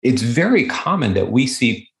It's very common that we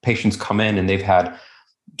see patients come in and they've had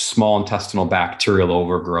small intestinal bacterial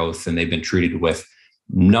overgrowth and they've been treated with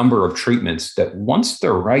number of treatments that once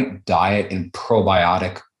the right diet and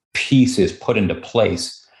probiotic piece is put into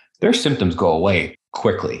place, their symptoms go away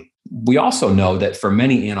quickly. We also know that for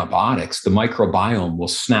many antibiotics, the microbiome will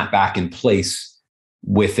snap back in place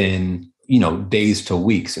within days to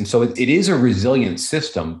weeks. And so it is a resilient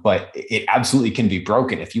system, but it absolutely can be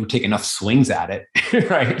broken. If you take enough swings at it,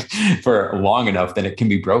 right, for long enough, then it can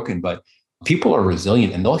be broken. But people are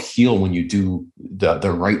resilient and they'll heal when you do the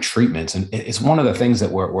right treatments. And it's one of the things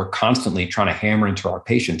that we're constantly trying to hammer into our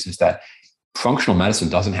patients is that functional medicine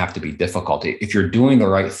doesn't have to be difficult. If you're doing the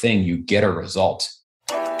right thing, you get a result.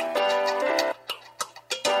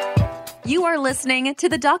 You are listening to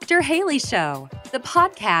The Dr. Haley Show, the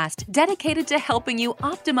podcast dedicated to helping you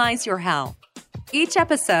optimize your health. Each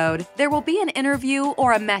episode, there will be an interview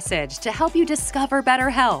or a message to help you discover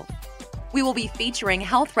better health. We will be featuring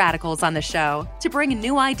health radicals on the show to bring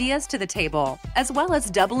new ideas to the table, as well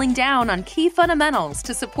as doubling down on key fundamentals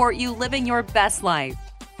to support you living your best life.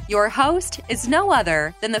 Your host is no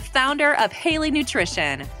other than the founder of Haley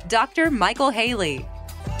Nutrition, Dr. Michael Haley.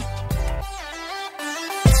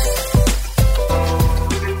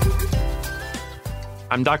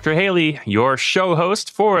 I'm Dr. Haley, your show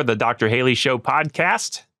host for the Dr. Haley Show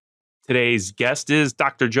podcast. Today's guest is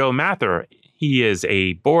Dr. Joe Mather. He is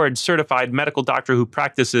a board-certified medical doctor who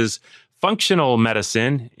practices functional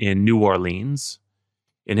medicine in New Orleans.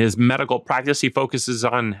 In his medical practice, he focuses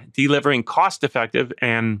on delivering cost-effective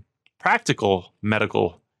and practical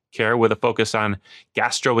medical care with a focus on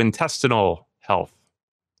gastrointestinal health.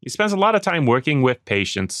 He spends a lot of time working with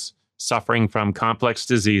patients suffering from complex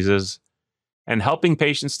diseases and helping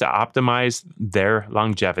patients to optimize their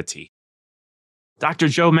longevity. Dr.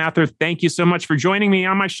 Joe Mather, thank you so much for joining me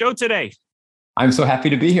on my show today. I'm so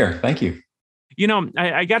happy to be here. Thank you.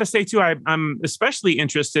 I got to say, too, I'm especially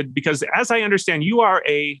interested because, as I understand, you are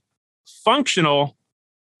a functional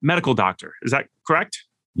medical doctor. Is that correct?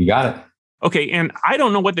 You got it. Okay. And I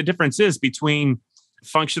don't know what the difference is between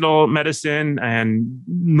functional medicine and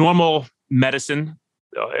normal medicine.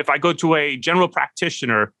 If I go to a general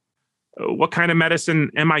practitioner, what kind of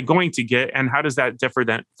medicine am I going to get, and how does that differ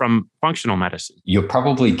then from functional medicine? You'll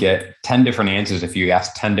probably get 10 different answers if you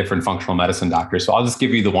ask 10 different functional medicine doctors. So I'll just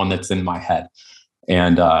give you the one that's in my head.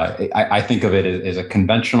 And I think of it as a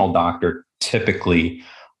conventional doctor typically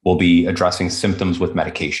will be addressing symptoms with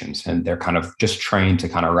medications, and they're kind of just trained to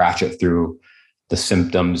kind of ratchet through the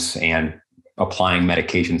symptoms and applying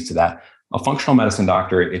medications to that. A functional medicine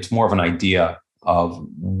doctor, it's more of an idea of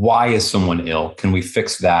why is someone ill? Can we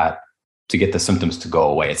fix that to get the symptoms to go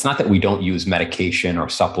away? It's not that we don't use medication or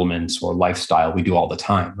supplements or lifestyle. We do all the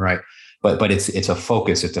time, right? But it's a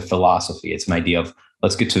focus. It's a philosophy. It's an idea of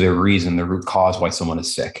let's get to the reason, the root cause why someone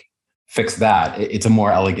is sick. Fix that. It's a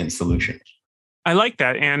more elegant solution. I like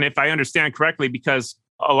that. And if I understand correctly, because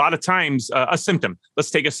a lot of times a symptom,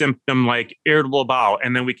 let's take a symptom like irritable bowel,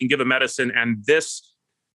 and then we can give a medicine and this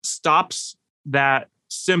stops that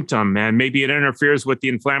symptom. And maybe it interferes with the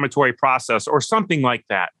inflammatory process or something like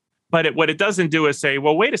that. But what it doesn't do is say,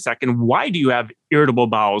 well, wait a second, why do you have irritable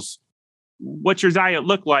bowels? What's your diet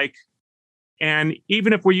look like? And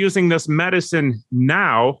even if we're using this medicine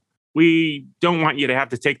now, we don't want you to have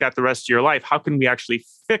to take that the rest of your life. How can we actually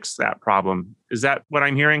fix that problem? Is that what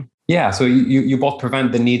I'm hearing? Yeah. So you both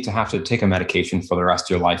prevent the need to have to take a medication for the rest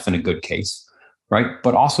of your life in a good case, right?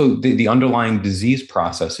 But also the underlying disease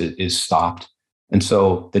process is stopped. And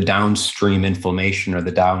so the downstream inflammation or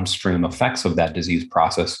the downstream effects of that disease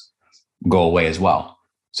process go away as well.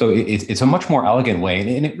 So it's a much more elegant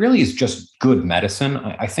way. And it really is just good medicine.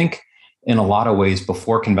 I think in a lot of ways,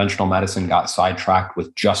 before conventional medicine got sidetracked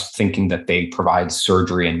with just thinking that they provide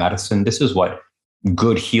surgery and medicine, this is what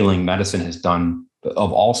good healing medicine has done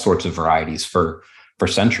of all sorts of varieties for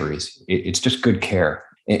centuries. It's just good care.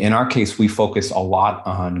 In our case, we focus a lot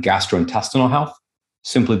on gastrointestinal health,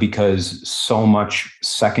 simply because so much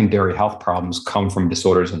secondary health problems come from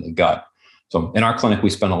disorders in the gut. So in our clinic, we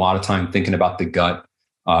spend a lot of time thinking about the gut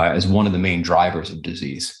as one of the main drivers of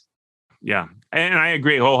disease. Yeah. And I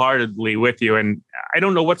agree wholeheartedly with you. And I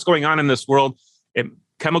don't know what's going on in this world,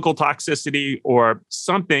 chemical toxicity or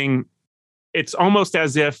something. It's almost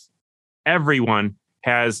as if everyone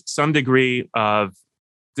has some degree of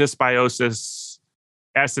dysbiosis,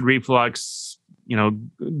 acid reflux,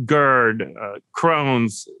 GERD,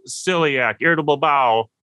 Crohn's, celiac, irritable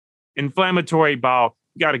bowel, inflammatory bowel.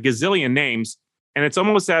 You got a gazillion names. And it's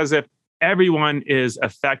almost as if everyone is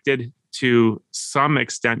affected to some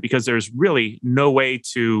extent because there's really no way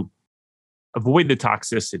to avoid the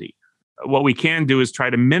toxicity what we can do is try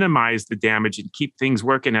to minimize the damage and keep things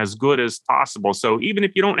working as good as possible. So even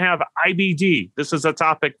if you don't have IBD, this is a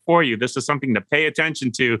topic for you. This is something to pay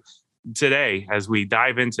attention to today as we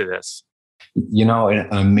dive into this. You know, an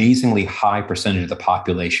amazingly high percentage of the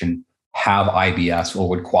population have IBS or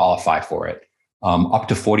would qualify for it. Up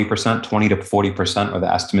to 40%, 20 to 40% are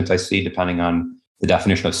the estimates I see, depending on the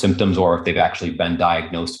definition of symptoms or if they've actually been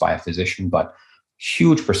diagnosed by a physician, but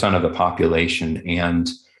huge percent of the population. And,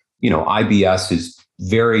 you know, IBS is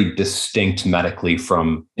very distinct medically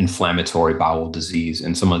from inflammatory bowel disease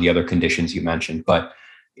and some of the other conditions you mentioned. But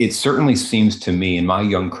it certainly seems to me in my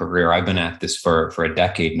young career, I've been at this for a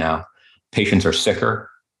decade now, patients are sicker.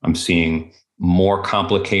 I'm seeing more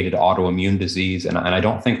complicated autoimmune disease. And I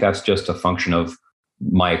don't think that's just a function of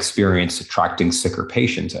my experience attracting sicker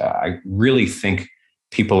patients. I really think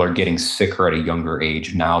people are getting sicker at a younger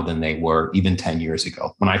age now than they were even 10 years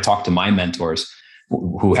ago. When I talk to my mentors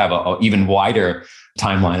who have a even wider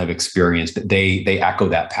timeline of experience, they echo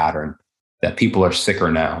that pattern, that people are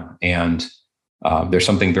sicker now. And there's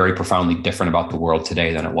something very profoundly different about the world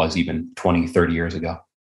today than it was even 20, 30 years ago.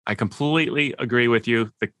 I completely agree with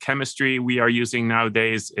you. The chemistry we are using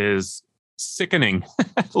nowadays is sickening,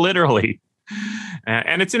 literally.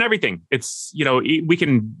 And it's in everything. It's, you know, we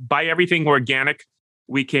can buy everything organic.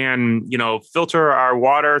 We can, you know, filter our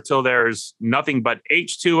water till there's nothing but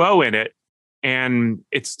H2O in it. And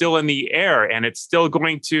it's still in the air and it's still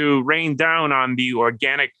going to rain down on the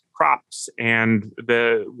organic crops. And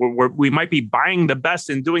we might be buying the best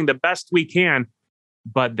and doing the best we can.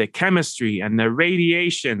 But the chemistry and the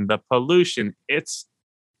radiation, the pollution, it's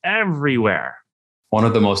everywhere. One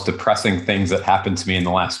of the most depressing things that happened to me in the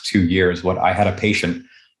last 2 years, I had a patient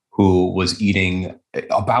who was eating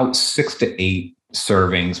about 6 to 8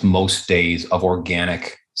 servings most days of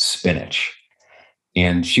organic spinach.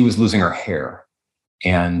 And she was losing her hair.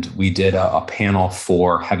 And we did a panel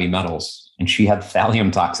for heavy metals. And she had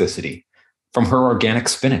thallium toxicity from her organic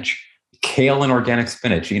spinach. Kale and organic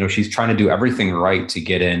spinach, you know, she's trying to do everything right to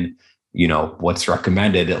get in, you know, what's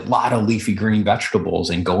recommended, a lot of leafy green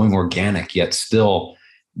vegetables and going organic, yet still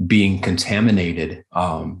being contaminated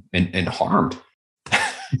and harmed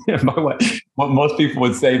by what most people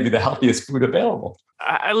would say be the healthiest food available.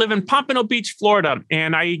 I live in Pompano Beach, Florida,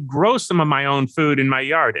 and I grow some of my own food in my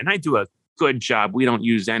yard, and I do a good job. We don't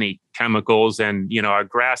use any chemicals, and, you know, our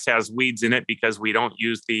grass has weeds in it because we don't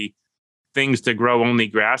use the things to grow only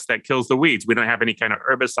grass that kills the weeds. We don't have any kind of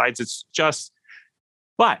herbicides. It's just,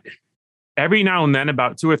 but every now and then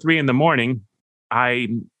about 2 or 3 in the morning, I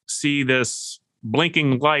see this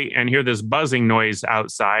blinking light and hear this buzzing noise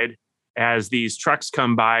outside as these trucks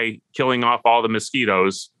come by, killing off all the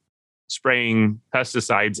mosquitoes, spraying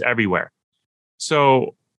pesticides everywhere.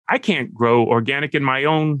 So I can't grow organic in my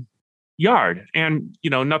own yard. And, you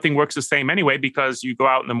know, nothing works the same anyway, because you go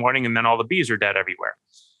out in the morning and then all the bees are dead everywhere.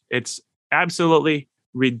 It's absolutely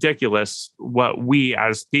ridiculous what we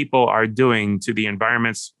as people are doing to the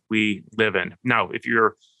environments we live in. Now, if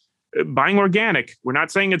you're buying organic, we're not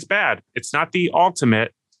saying it's bad. It's not the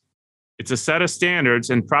ultimate. It's a set of standards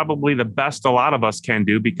and probably the best a lot of us can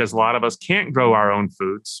do, because a lot of us can't grow our own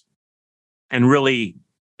foods and really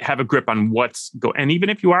have a grip on and even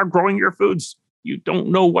if you are growing your foods, you don't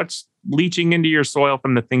know what's leaching into your soil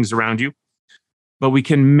from the things around you. But we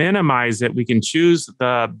can minimize it. We can choose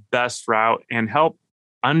the best route and help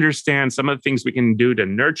understand some of the things we can do to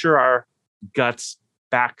nurture our guts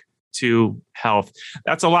back to health.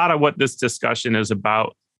 That's a lot of what this discussion is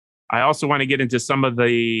about. I also want to get into some of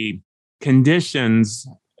the conditions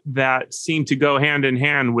that seem to go hand in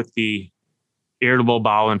hand with the irritable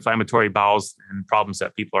bowel, inflammatory bowels, and problems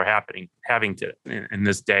that people are having in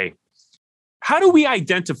this day. How do we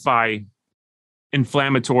identify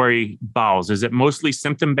inflammatory bowels? Is it mostly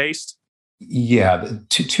symptom-based? Yeah,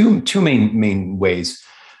 two main ways.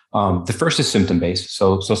 The first is symptom-based.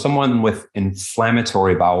 So someone with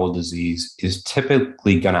inflammatory bowel disease is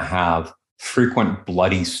typically going to have frequent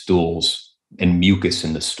bloody stools and mucus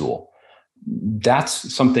in the stool.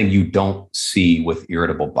 That's something you don't see with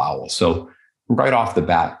irritable bowel. So right off the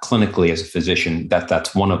bat, clinically as a physician,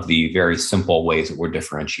 that's one of the very simple ways that we're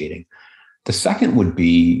differentiating. The second would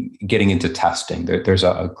be getting into testing. There's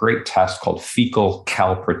a great test called fecal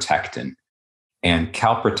calprotectin. And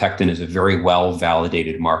calprotectin is a very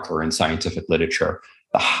well-validated marker in scientific literature.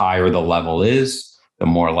 The higher the level is, the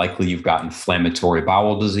more likely you've got inflammatory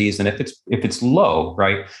bowel disease. And if it's low,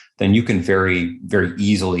 right, then you can very, very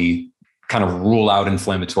easily kind of rule out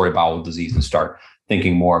inflammatory bowel disease and start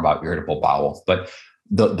thinking more about irritable bowel. But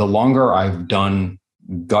the longer I've done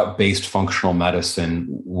gut-based functional medicine,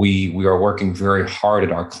 we are working very hard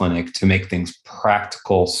at our clinic to make things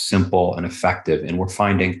practical, simple, and effective. And we're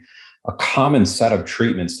finding a common set of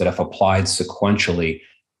treatments that, if applied sequentially,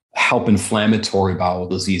 help inflammatory bowel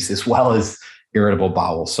disease as well as irritable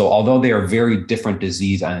bowel. So although they are very different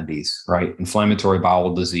disease entities, right? Inflammatory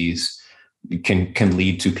bowel disease can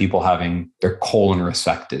lead to people having their colon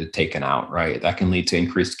resected, taken out, right? That can lead to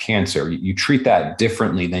increased cancer. You treat that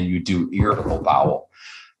differently than you do irritable bowel.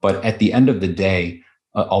 But at the end of the day,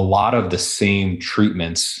 a lot of the same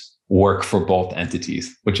treatments work for both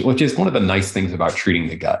entities, which is one of the nice things about treating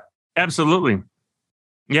the gut. Absolutely.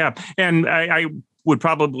 Yeah. And I would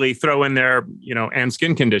probably throw in there, and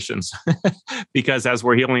skin conditions, because as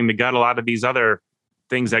we're healing the gut, a lot of these other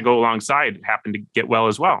things that go alongside happen to get well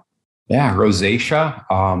as well. Yeah.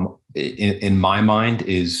 Rosacea, in my mind,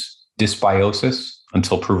 is dysbiosis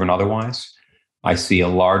until proven otherwise. I see a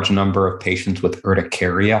large number of patients with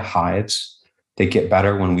urticaria, hives. They get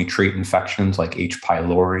better when we treat infections like H.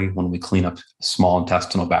 pylori, when we clean up small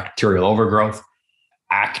intestinal bacterial overgrowth.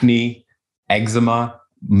 Acne, eczema,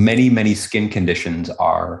 many skin conditions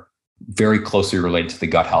are very closely related to the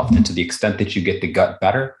gut health. And to the extent that you get the gut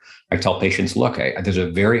better, I tell patients, look, there's a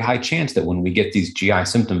very high chance that when we get these GI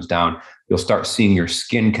symptoms down, you'll start seeing your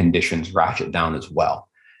skin conditions ratchet down as well.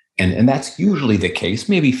 And that's usually the case,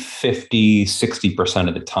 maybe 50, 60%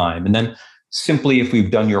 of the time. And then simply, if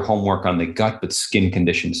we've done your homework on the gut, but skin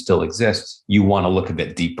conditions still exist, you want to look a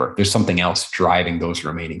bit deeper. There's something else driving those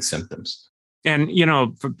remaining symptoms. And,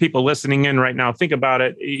 for people listening in right now, think about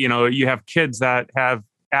it. You have kids that have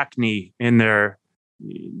acne in their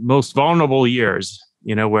most vulnerable years,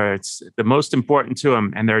 where it's the most important to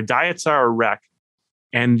them, and their diets are a wreck.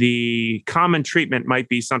 And the common treatment might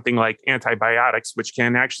be something like antibiotics, which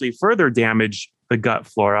can actually further damage the gut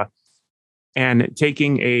flora. And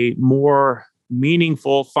taking a more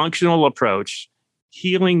meaningful, functional approach,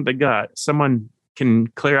 healing the gut, someone can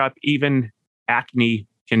clear up even acne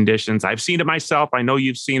conditions. I've seen it myself. I know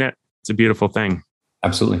you've seen it. It's a beautiful thing.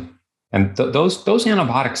 Absolutely. And those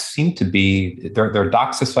antibiotics seem to be, they're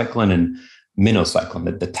doxycycline and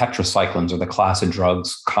minocycline. The tetracyclines are the class of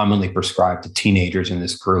drugs commonly prescribed to teenagers in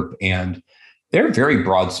this group. And they're very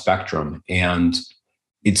broad spectrum. And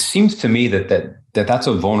it seems to me that's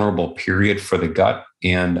a vulnerable period for the gut.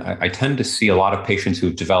 And I tend to see a lot of patients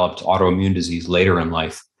who've developed autoimmune disease later in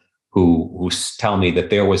life who tell me that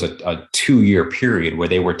there was a 2-year period where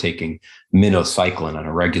they were taking minocycline on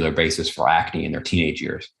a regular basis for acne in their teenage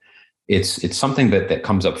years. It's something that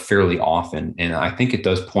comes up fairly often. And I think it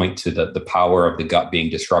does point to the power of the gut being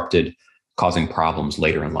disrupted, causing problems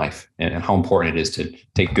later in life, and how important it is to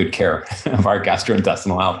take good care of our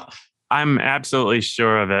gastrointestinal health. I'm absolutely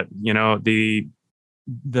sure of it.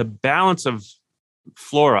 The balance of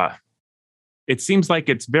flora, it seems like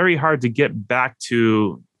it's very hard to get back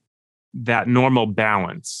to that normal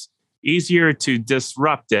balance. Easier to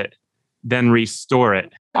disrupt it than restore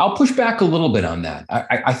it. I'll push back a little bit on that.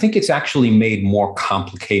 I think it's actually made more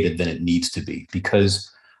complicated than it needs to be,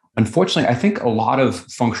 because unfortunately, I think a lot of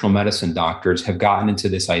functional medicine doctors have gotten into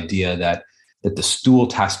this idea that the stool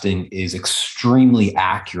testing is extremely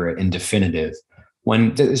accurate and definitive,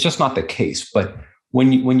 when it's just not the case. But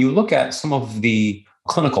when you look at some of the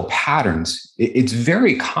clinical patterns, it's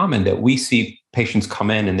very common that we see patients come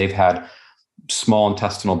in and they've had small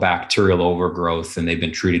intestinal bacterial overgrowth and they've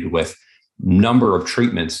been treated with number of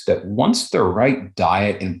treatments that, once the right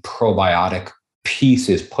diet and probiotic piece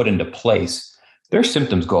is put into place, their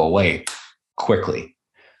symptoms go away quickly.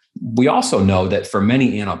 We also know that for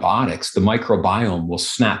many antibiotics, the microbiome will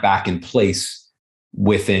snap back in place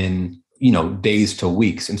within, days to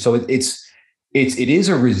weeks. And so it is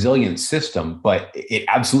a resilient system, but it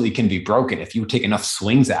absolutely can be broken if you take enough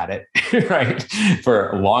swings at it, right?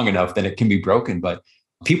 For long enough, then it can be broken. But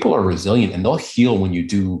people are resilient and they'll heal when you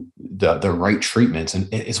do the right treatments. And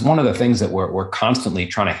it's one of the things that we're constantly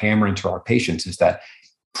trying to hammer into our patients, is that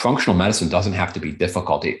functional medicine doesn't have to be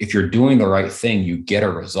difficult. If you're doing the right thing, you get a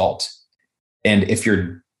result. And if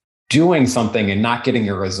you're doing something and not getting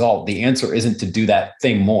a result, the answer isn't to do that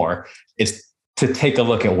thing more. It's to take a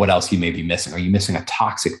look at what else you may be missing. Are you missing a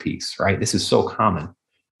toxic piece, right? This is so common.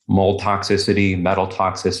 Mold toxicity, metal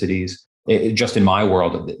toxicities. Just in my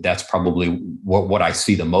world, that's probably what I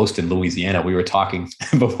see the most in Louisiana. We were talking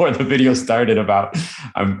before the video started about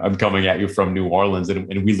I'm coming at you from New Orleans, and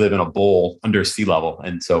we live in a bowl under sea level.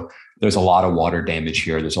 And so there's a lot of water damage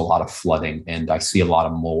here. There's a lot of flooding, and I see a lot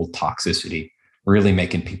of mold toxicity really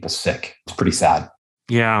making people sick. It's pretty sad.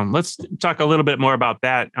 Yeah, let's talk a little bit more about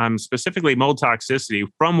that. Specifically mold toxicity.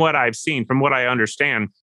 From what I've seen, from what I understand,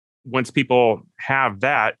 once people have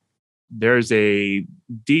that, there's a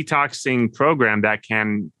detoxing program that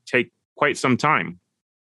can take quite some time.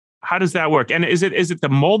 How does that work? And is it the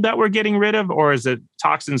mold that we're getting rid of, or is it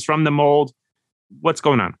toxins from the mold? What's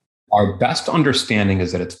going on? Our best understanding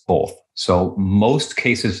is that it's both. So most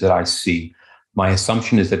cases that I see, my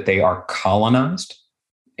assumption is that they are colonized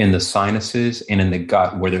in the sinuses and in the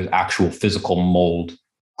gut where there's actual physical mold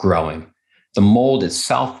growing. The mold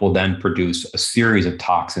itself will then produce a series of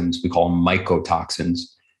toxins, we call them mycotoxins,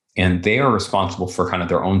 and they are responsible for kind of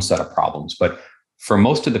their own set of problems. But for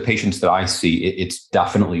most of the patients that I see, it's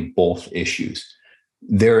definitely both issues.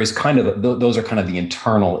 There is kind of, those are kind of the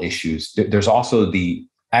internal issues. There's also the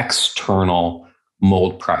external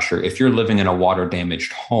mold pressure. If you're living in a water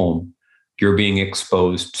damaged home, you're being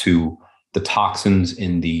exposed to the toxins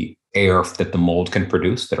in the air that the mold can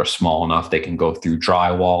produce that are small enough they can go through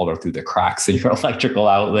drywall or through the cracks in your electrical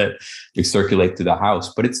outlet. They circulate through the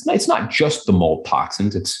house. But it's not just the mold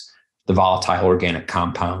toxins. It's the volatile organic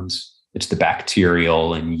compounds. It's the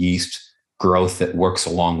bacterial and yeast growth that works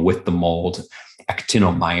along with the mold.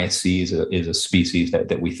 Actinomyces is a species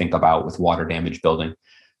that we think about with water damage building.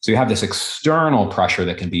 So you have this external pressure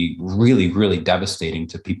that can be really, really devastating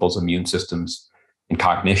to people's immune systems and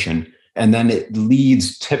cognition. And then it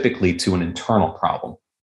leads typically to an internal problem.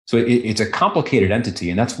 So it's a complicated entity.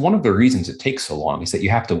 And that's one of the reasons it takes so long, is that you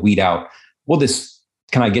have to weed out,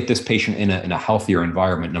 can I get this patient in a healthier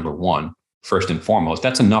environment? Number one, first and foremost,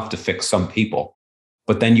 that's enough to fix some people.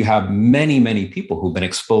 But then you have many, many people who've been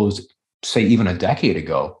exposed, say even a decade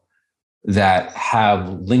ago, that have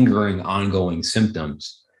lingering, ongoing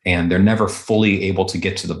symptoms. And they're never fully able to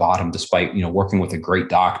get to the bottom, despite, working with a great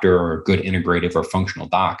doctor or a good integrative or functional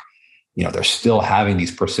doc. They're still having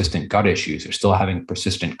these persistent gut issues. They're still having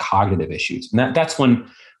persistent cognitive issues. And that's when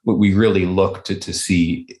we really look to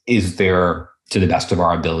see, is there, to the best of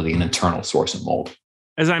our ability, an internal source of mold?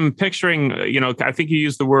 As I'm picturing, I think you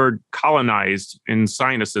used the word colonized in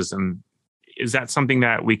sinuses. And is that something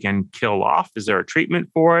that we can kill off? Is there a treatment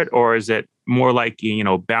for it? Or is it more like,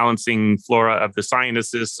 balancing flora of the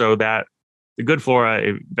sinuses so that the good flora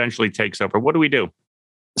eventually takes over? What do we do?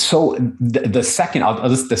 So the second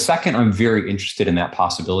I'm very interested in that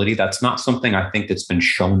possibility. That's not something I think that's been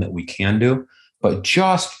shown that we can do. But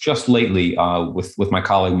just lately, with my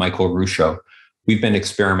colleague Michael Ruscio, we've been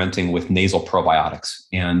experimenting with nasal probiotics.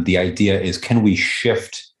 And the idea is, can we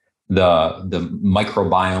shift the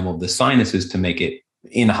microbiome of the sinuses to make it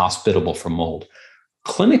inhospitable for mold?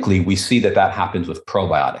 Clinically, we see that happens with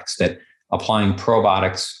probiotics, that applying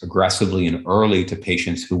probiotics aggressively and early to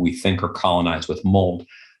patients who we think are colonized with mold,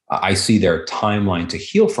 I see their timeline to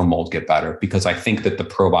heal from mold get better, because I think that the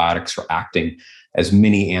probiotics are acting as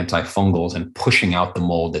mini antifungals and pushing out the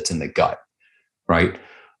mold that's in the gut, right?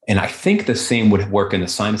 And I think the same would work in the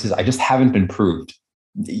sinuses. I just haven't been proved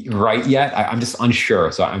right yet. I'm just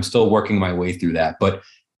unsure. So I'm still working my way through that. But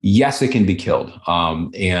yes, it can be killed.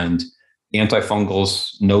 And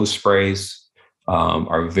antifungals, nose sprays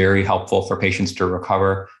are very helpful for patients to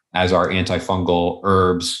recover, as are antifungal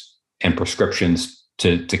herbs and prescriptions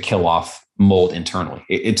to kill off mold internally.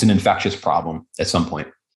 It's an infectious problem at some point.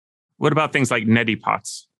 What about things like neti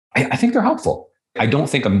pots? I think they're helpful. I don't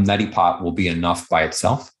think a neti pot will be enough by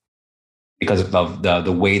itself, because of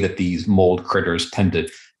the way that these mold critters tend to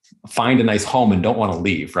find a nice home and don't want to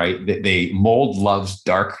leave, right? Mold loves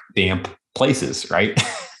dark, damp places, right?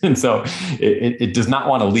 And so it does not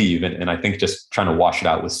want to leave. And I think just trying to wash it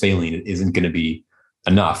out with saline isn't going to be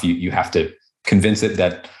enough. You have to convince it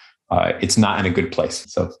that it's not in a good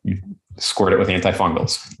place. So you squirt it with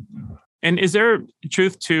antifungals. And is there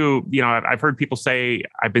truth to, I've heard people say,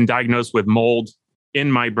 I've been diagnosed with mold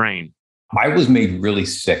in my brain. I was made really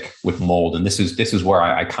sick with mold. And this is where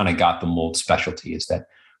I kind of got the mold specialty, is that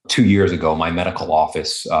 2 years ago, my medical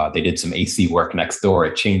office, they did some AC work next door.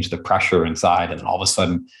 It changed the pressure inside. And then all of a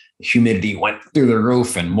sudden, humidity went through the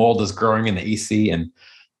roof and mold is growing in the AC. And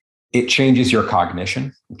it changes your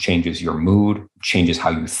cognition, it changes your mood, changes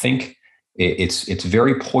how you think. It's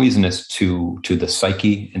very poisonous to the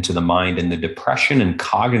psyche and to the mind. And the depression and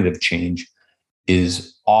cognitive change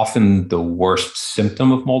is often the worst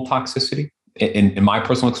symptom of mold toxicity. In my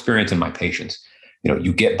personal experience and my patients,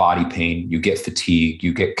 you get body pain, you get fatigue,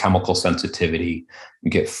 you get chemical sensitivity, you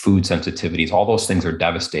get food sensitivities. All those things are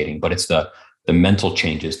devastating, but it's the mental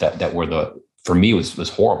changes that were for me was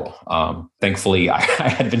horrible. Thankfully, I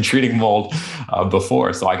had been treating mold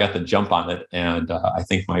before, so I got the jump on it. And I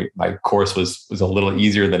think my course was a little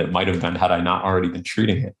easier than it might have been had I not already been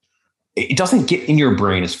treating it. It doesn't get in your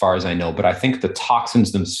brain as far as I know, but I think the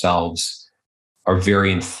toxins themselves are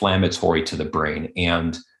very inflammatory to the brain.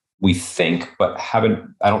 And we think, but I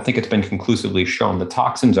don't think it's been conclusively shown, the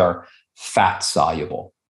toxins are fat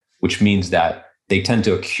soluble, which means that they tend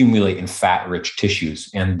to accumulate in fat-rich tissues,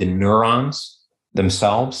 and the neurons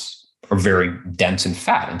themselves are very dense in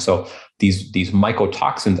fat. And so these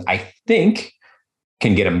mycotoxins, I think,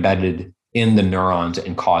 can get embedded in the neurons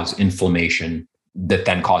and cause inflammation that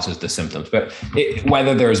then causes the symptoms. But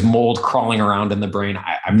whether there's mold crawling around in the brain,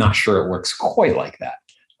 I'm not sure it works quite like that.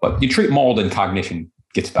 But you treat mold and cognition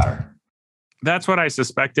gets better. That's what I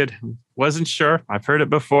suspected. Wasn't sure. I've heard it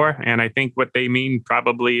before. And I think what they mean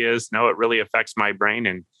probably is, no, it really affects my brain.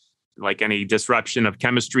 And like any disruption of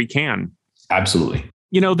chemistry can. Absolutely.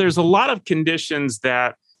 There's a lot of conditions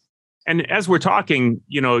that, and as we're talking,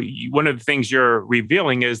 one of the things you're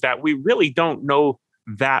revealing is that we really don't know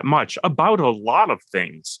that much about a lot of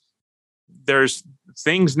things. There's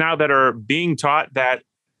things now that are being taught that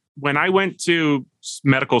when I went to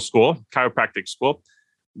medical school, chiropractic school,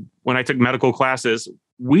 when I took medical classes,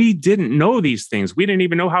 we didn't know these things. We didn't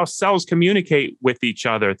even know how cells communicate with each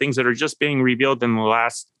other, things that are just being revealed in the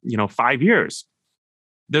last, 5 years.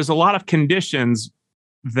 There's a lot of conditions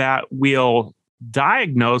that we'll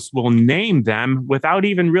diagnose, we'll name them without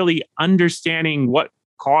even really understanding what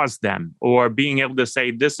caused them or being able to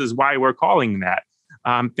say, this is why we're calling that.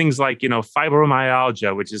 Things like,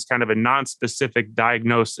 fibromyalgia, which is kind of a non-specific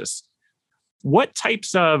diagnosis. What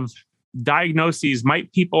types of diagnoses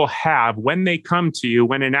might people have when they come to you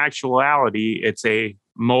when in actuality it's a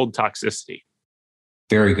mold toxicity?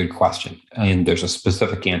 Very good question. And there's a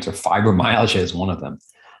specific answer. Fibromyalgia is one of them.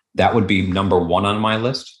 That would be number one on my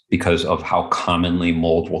list because of how commonly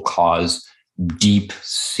mold will cause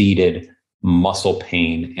deep-seated muscle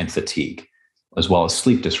pain and fatigue, as well as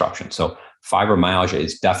sleep disruption. So fibromyalgia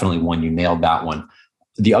is definitely one. You nailed that one.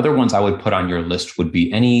 The other ones I would put on your list would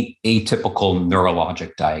be any atypical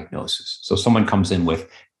neurologic diagnosis. So someone comes in with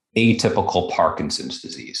atypical Parkinson's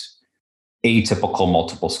disease, atypical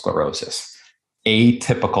multiple sclerosis,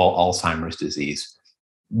 atypical Alzheimer's disease.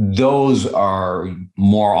 Those are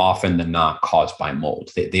more often than not caused by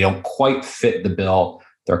mold. They don't quite fit the bill.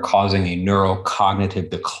 They're causing a neurocognitive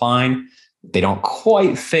decline. They don't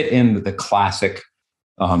quite fit in the classic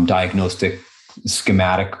diagnostic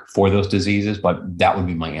schematic for those diseases, but that would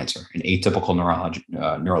be my answer, an atypical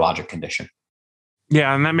neurologic condition.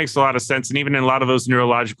 Yeah, and that makes a lot of sense. And even in a lot of those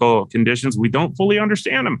neurological conditions, we don't fully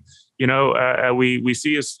understand them. We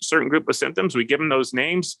see a certain group of symptoms, we give them those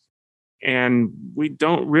names, and we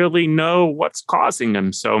don't really know what's causing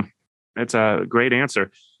them. So that's a great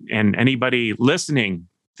answer. And anybody listening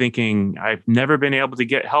thinking, I've never been able to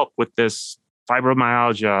get help with this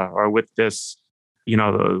fibromyalgia or with this,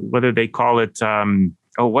 whether they call it,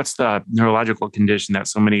 what's the neurological condition that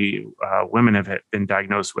so many women have been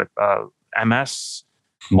diagnosed with? MS?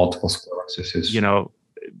 Multiple sclerosis is,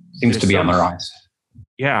 seems to be on the rise.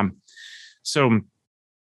 Yeah. So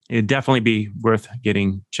it'd definitely be worth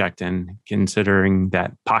getting checked and considering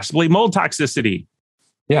that possibly mold toxicity.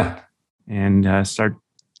 Yeah. And start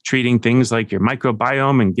treating things like your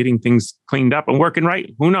microbiome and getting things cleaned up and working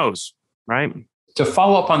right. Who knows, right? To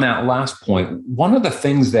follow up on that last point, one of the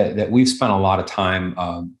things that we've spent a lot of time,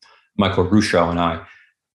 Michael Ruscio and I,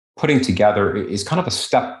 putting together is kind of a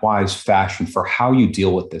stepwise fashion for how you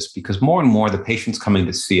deal with this, because more and more the patients coming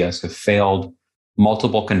to see us have failed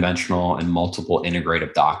multiple conventional and multiple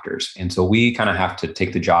integrative doctors. And so we kind of have to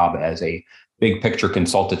take the job as a big picture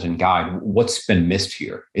consultant and guide. What's been missed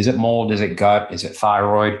here? Is it mold? Is it gut? Is it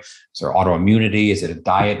thyroid? Is there autoimmunity? Is it a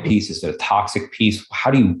diet piece? Is it a toxic piece?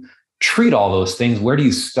 How do you treat all those things? Where do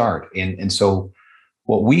you start? And so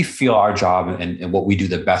what we feel our job and what we do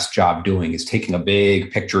the best job doing is taking a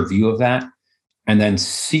big picture view of that and then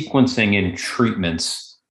sequencing in treatments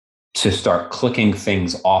to start clicking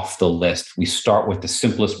things off the list. We start with the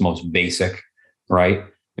simplest, most basic, right?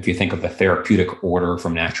 If you think of the therapeutic order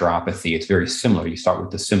from naturopathy, it's very similar. You start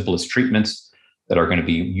with the simplest treatments that are going to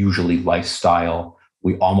be usually lifestyle.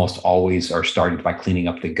 We almost always are starting by cleaning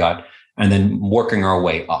up the gut and then working our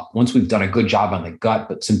way up. Once we've done a good job on the gut,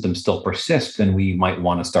 but symptoms still persist, then we might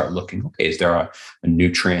want to start looking, okay, is there a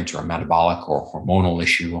nutrient or a metabolic or hormonal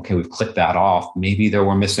issue? Okay, we've clicked that off. Maybe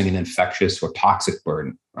we're missing an infectious or toxic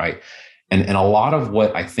burden, right? And a lot of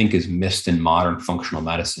what I think is missed in modern functional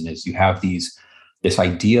medicine is you have this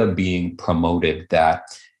idea being promoted that,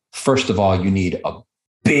 first of all, you need a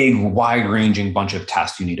big, wide-ranging bunch of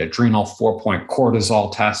tests. You need adrenal 4-point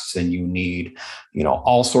cortisol tests, and you need,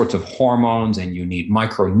 all sorts of hormones, and you need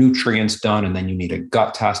micronutrients done, and then you need a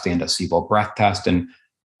gut test and a SIBO breath test. And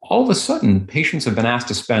all of a sudden, patients have been asked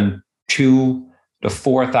to spend $2,000 to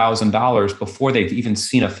 $4,000 before they've even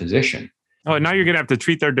seen a physician. Oh, now you're going to have to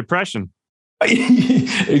treat their depression.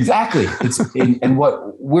 Exactly. And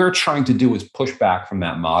what we're trying to do is push back from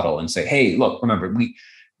that model and say, hey, look, remember,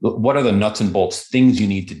 what are the nuts and bolts things you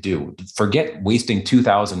need to do? Forget wasting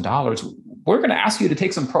 $2,000. We're going to ask you to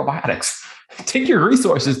take some probiotics. Take your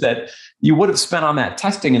resources that you would have spent on that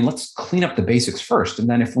testing and let's clean up the basics first. And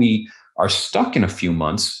then if we are stuck in a few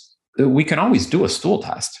months, we can always do a stool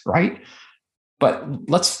test, right? But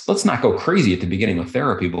let's not go crazy at the beginning of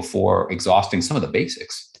therapy before exhausting some of the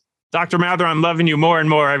basics. Dr. Mather, I'm loving you more and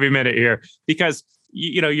more every minute here because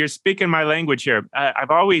you're speaking my language here.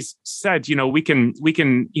 I've always said, we can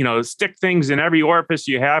stick things in every orifice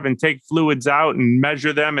you have and take fluids out and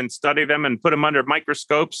measure them and study them and put them under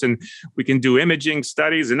microscopes. And we can do imaging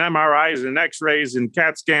studies and MRIs and X-rays and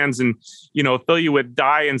CAT scans and, fill you with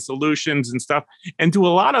dye and solutions and stuff and do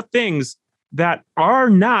a lot of things that are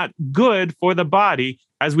not good for the body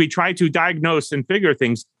as we try to diagnose and figure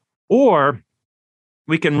things. Or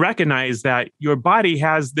we can recognize that your body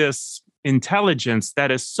has this intelligence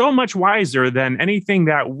that is so much wiser than anything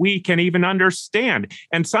that we can even understand.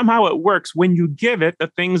 And somehow it works when you give it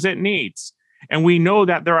the things it needs. And we know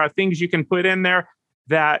that there are things you can put in there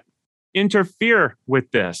that interfere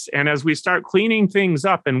with this. And as we start cleaning things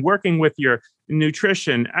up and working with your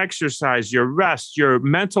nutrition, exercise, your rest, your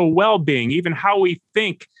mental well-being, even how we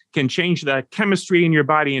think can change the chemistry in your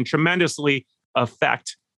body and tremendously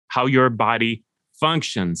affect how your body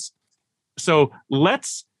functions. So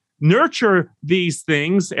let's nurture these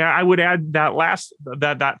things. I would add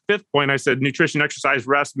that fifth point. I said nutrition, exercise,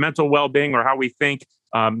 rest, mental well-being, or how we think.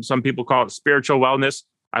 Some people call it spiritual wellness.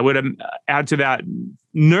 I would add to that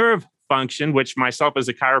nerve function, which myself as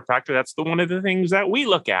a chiropractor, that's one of the things that we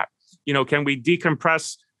look at. Can we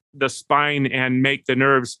decompress the spine and make the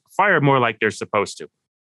nerves fire more like they're supposed to?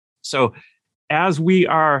 So as we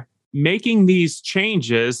are making these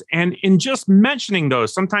changes and in just mentioning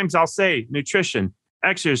those, sometimes I'll say nutrition,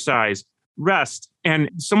 exercise, rest, and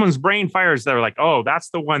someone's brain fires. They're like, oh, that's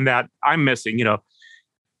the one that I'm missing.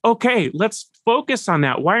 Okay, let's focus on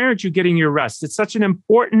that. Why aren't you getting your rest? It's such an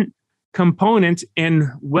important component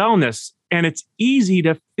in wellness. And it's easy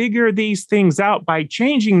to figure these things out by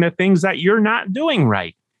changing the things that you're not doing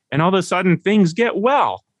right. And all of a sudden things get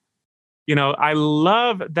well. I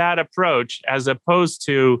love that approach as opposed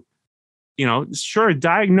to, sure,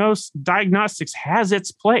 diagnostics has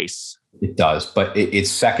its place. It does, but it's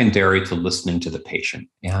secondary to listening to the patient.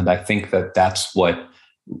 And I think that that's what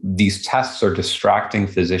these tests are distracting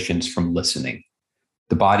physicians from listening.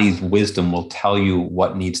 The body's wisdom will tell you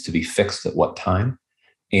what needs to be fixed at what time.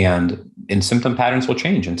 And symptom patterns will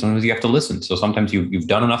change. And sometimes you have to listen. So sometimes you've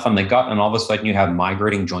done enough on the gut and all of a sudden you have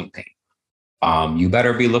migrating joint pain. You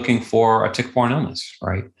better be looking for a tick-borne illness,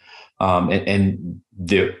 right? And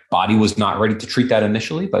the body was not ready to treat that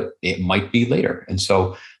initially, but it might be later. And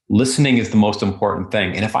so listening is the most important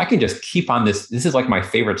thing. And if I can just keep on this is like my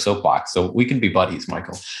favorite soapbox. So we can be buddies,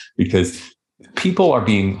 Michael, because people are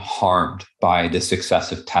being harmed by this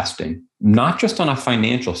excessive testing, not just on a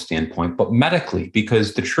financial standpoint, but medically,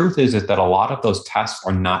 because the truth is that a lot of those tests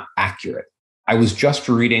are not accurate. I was just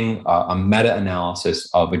reading a meta-analysis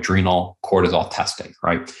of adrenal cortisol testing,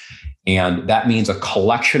 right? And that means a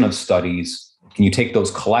collection of studies. Can you take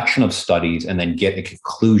those collection of studies and then get a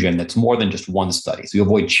conclusion that's more than just one study? So you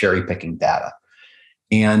avoid cherry picking data.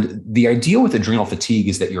 And the idea with adrenal fatigue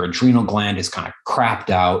is that your adrenal gland is kind of crapped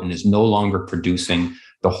out and is no longer producing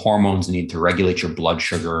the hormones needed to regulate your blood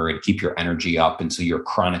sugar and keep your energy up. And so you're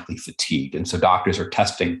chronically fatigued. And so doctors are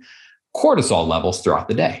testing cortisol levels throughout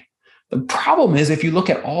the day. The problem is, if you look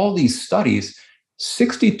at all these studies,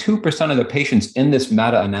 62% of the patients in this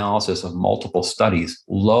meta-analysis of multiple studies,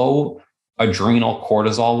 low adrenal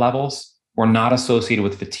cortisol levels were not associated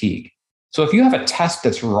with fatigue. So if you have a test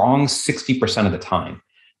that's wrong 60% of the time,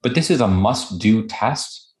 but this is a must-do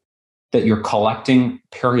test that you're collecting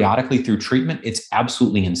periodically through treatment, it's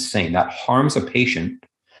absolutely insane. That harms a patient.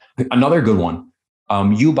 Another good one,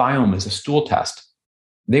 Ubiome is a stool test.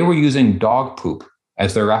 They were using dog poop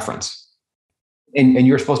as their reference. And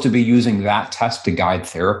you're supposed to be using that test to guide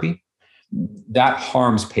therapy. That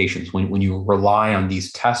harms patients when you rely on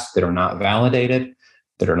these tests that are not validated,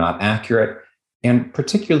 that are not accurate. And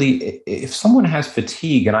particularly if someone has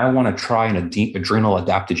fatigue and I want to try an adrenal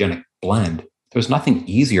adaptogenic blend, there's nothing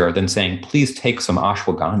easier than saying, please take some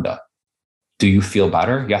ashwagandha. Do you feel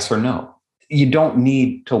better? Yes or no? You don't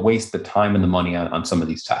need to waste the time and the money on some of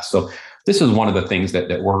these tests. So this is one of the things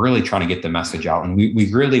that we're really trying to get the message out. And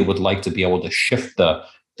we really would like to be able to shift the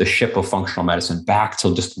ship of functional medicine back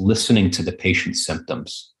to just listening to the patient's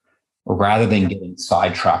symptoms rather than getting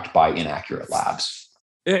sidetracked by inaccurate labs.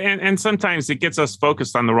 And sometimes it gets us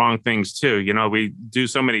focused on the wrong things too. We do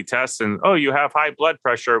so many tests and, oh, you have high blood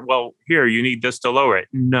pressure. Well, here, you need this to lower it.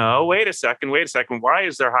 No, wait a second. Why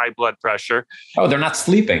is there high blood pressure? Oh, they're not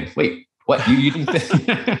sleeping. Wait, what? You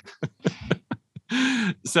didn't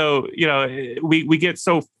So, we get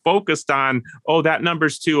so focused on, oh, that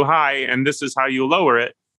number's too high and this is how you lower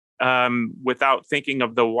it, without thinking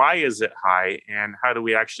of the why is it high and how do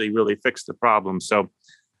we actually really fix the problem. So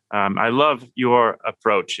I love your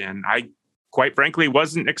approach, and I, quite frankly,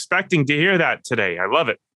 wasn't expecting to hear that today. I love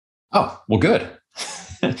it. Oh, well, good.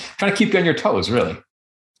 Trying to keep you on your toes, really.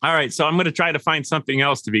 All right. So I'm going to try to find something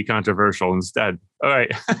else to be controversial instead. All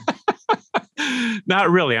right. Not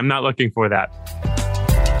really. I'm not looking for that.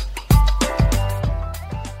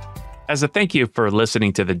 As a thank you for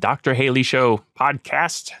listening to the Dr. Haley Show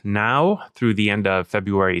podcast now through the end of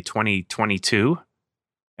February 2022,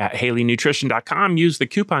 at HaleyNutrition.com, use the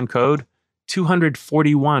coupon code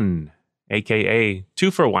 241, aka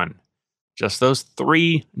 2-for-1. Just those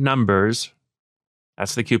 3 numbers.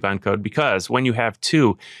 That's the coupon code, because when you have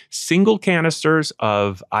 2 single canisters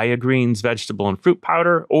of Aya Greens vegetable and fruit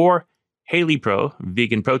powder or Haley Pro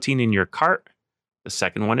vegan protein in your cart, the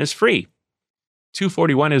second one is free.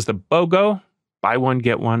 241 is the BOGO, buy one,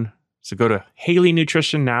 get one. So go to Haley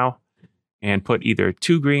Nutrition now and put either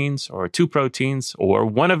 2 greens or 2 proteins or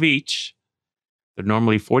one of each. They're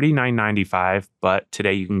normally $49.95, but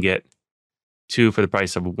today you can get 2 for the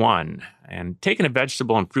price of 1. And taking a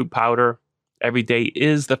vegetable and fruit powder every day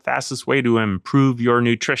is the fastest way to improve your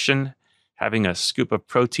nutrition. Having a scoop of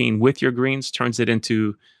protein with your greens turns it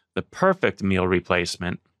into the perfect meal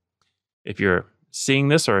replacement. If you're seeing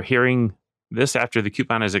this or hearing this after the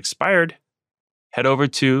coupon has expired, head over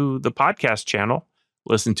to the podcast channel,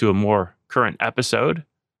 listen to a more current episode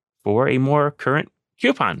for a more current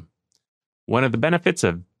coupon. One of the benefits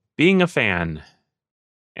of being a fan.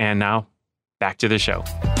 And now, back to the show.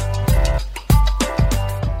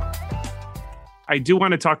 I do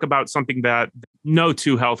want to talk about something that no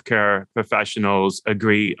 2 healthcare professionals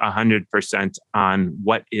agree 100% on: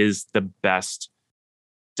 what is the best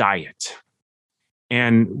diet.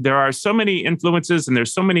 And there are so many influences and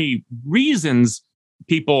there's so many reasons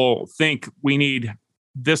people think we need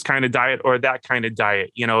this kind of diet or that kind of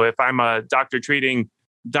diet. If I'm a doctor treating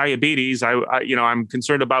diabetes, I'm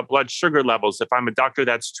concerned about blood sugar levels. If I'm a doctor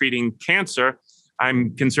that's treating cancer,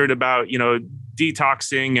 I'm concerned about,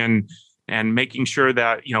 detoxing and making sure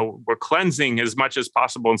that, we're cleansing as much as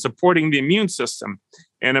possible and supporting the immune system.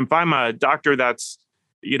 And if I'm a doctor that's,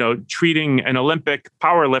 treating an Olympic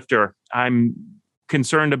power lifter, I'm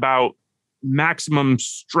concerned about maximum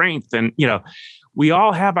strength. And, we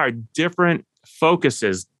all have our different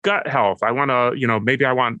focuses. Gut health. I want to, maybe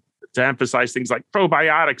I want to emphasize things like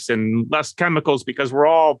probiotics and less chemicals because we're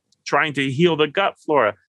all trying to heal the gut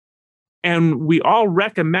flora. And we all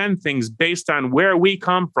recommend things based on where we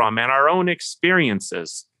come from and our own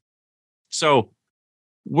experiences. So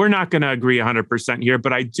we're not going to agree 100% here,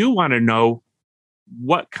 but I do want to know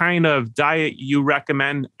what kind of diet you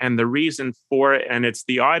recommend and the reason for it. And it's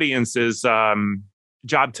the audience's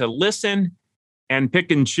job to listen and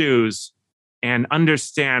pick and choose and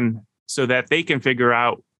understand so that they can figure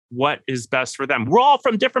out what is best for them. We're all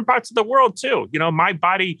from different parts of the world too. My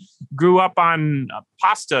body grew up on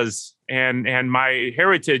pastas and my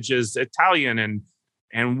heritage is Italian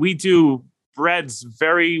and we do breads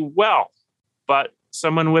very well. But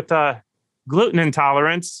someone with a gluten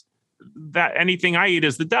intolerance, that anything I eat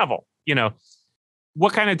is the devil.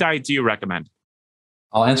 What kind of diet do you recommend?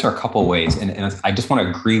 I'll answer a couple of ways. And I just want to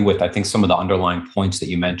agree with, I think, some of the underlying points that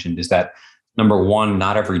you mentioned is that, number one,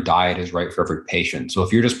 not every diet is right for every patient. So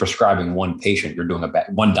if you're just prescribing one patient, you're doing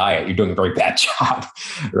one diet, you're doing a very bad job,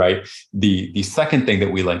 right? The second thing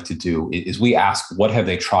that we like to do is we ask, what have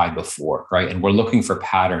they tried before, right? And we're looking for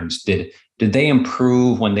patterns. Did they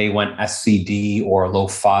improve when they went SCD or low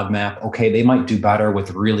FODMAP? Okay, they might do better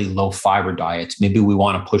with really low fiber diets. Maybe we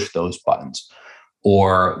want to push those buttons.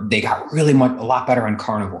 Or they got a lot better on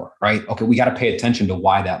carnivore, right? Okay, we got to pay attention to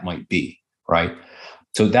why that might be, right?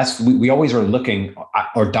 So we always are looking,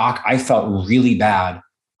 or doc, I felt really bad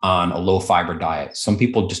on a low fiber diet. Some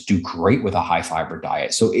people just do great with a high fiber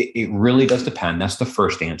diet. So it really does depend. That's the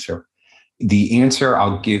first answer. The answer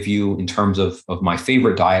I'll give you in terms of my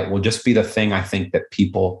favorite diet will just be the thing I think that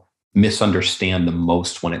people misunderstand the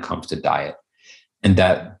most when it comes to diet. And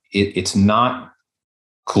that it's not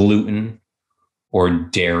gluten or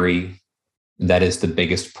dairy that is the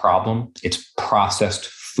biggest problem. It's processed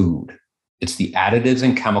food. It's the additives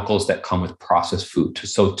and chemicals that come with processed food.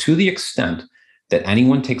 So to the extent that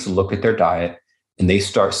anyone takes a look at their diet and they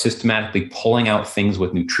start systematically pulling out things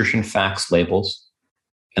with nutrition facts labels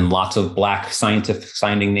and lots of Black scientific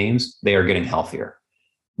sounding names, they are getting healthier.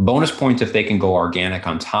 Bonus points if they can go organic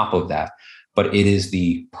on top of that. But it is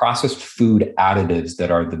the processed food additives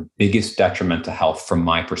that are the biggest detriment to health from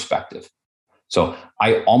my perspective. So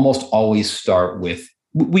I almost always start with,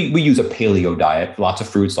 we use a paleo diet, lots of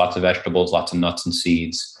fruits, lots of vegetables, lots of nuts and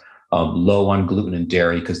seeds, low on gluten and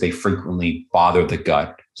dairy because they frequently bother the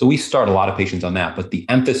gut. So we start a lot of patients on that. But the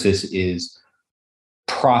emphasis is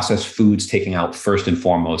processed foods taking out first and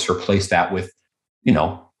foremost, replace that with,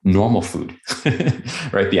 normal food,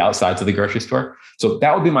 right? The outsides of the grocery store. So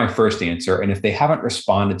that would be my first answer. And if they haven't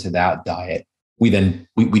responded to that diet, we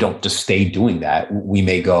don't just stay doing that. We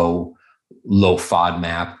may go low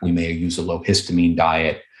FODMAP. We may use a low histamine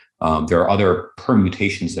diet. There are other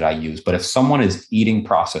permutations that I use. But if someone is eating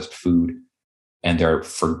processed food and they're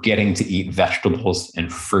forgetting to eat vegetables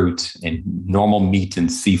and fruit and normal meat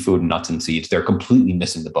and seafood and nuts and seeds, they're completely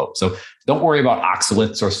missing the boat. So don't worry about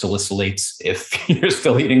oxalates or salicylates if you're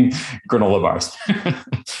still eating granola bars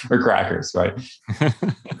or crackers, right?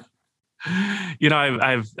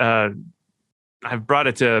 I've brought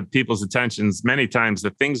it to people's attentions many times, the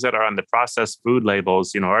things that are on the processed food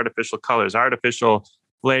labels, artificial colors, artificial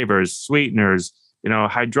flavors, sweeteners,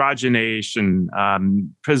 hydrogenation,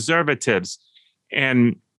 preservatives.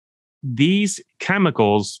 And these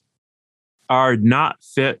chemicals are not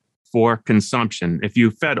fit for consumption. If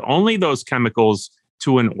you fed only those chemicals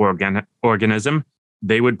to an organism,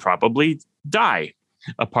 they would probably die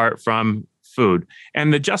apart from food.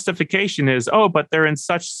 And the justification is, but they're in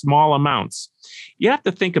such small amounts. You have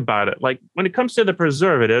to think about it. Like when it comes to the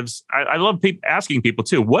preservatives, I love asking people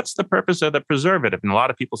too, what's the purpose of the preservative? And a lot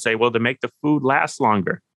of people say, well, to make the food last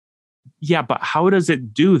longer. Yeah, but how does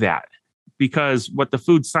it do that? Because what the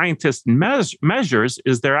food scientist measures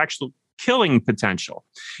is their actual killing potential.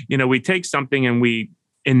 We take something and we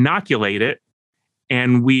inoculate it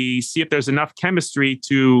and we see if there's enough chemistry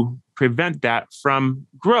to prevent that from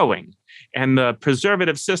growing. And the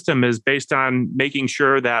preservative system is based on making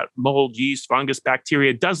sure that mold, yeast, fungus,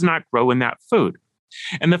 bacteria does not grow in that food.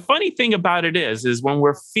 And the funny thing about it is when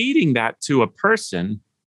we're feeding that to a person,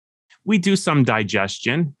 we do some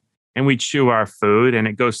digestion and we chew our food and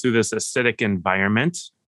it goes through this acidic environment.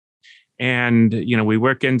 And, we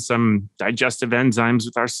work in some digestive enzymes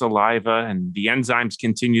with our saliva, and the enzymes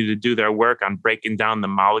continue to do their work on breaking down the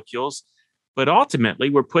molecules. But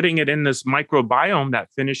ultimately, we're putting it in this microbiome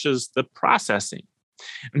that finishes the processing.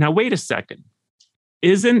 Now, wait a second.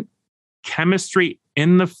 Isn't chemistry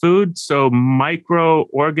in the food so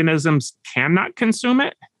microorganisms cannot consume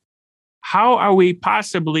it? How are we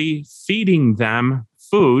possibly feeding them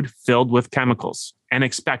food filled with chemicals and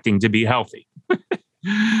expecting to be healthy?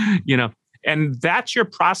 And that's your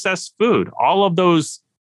processed food. All of those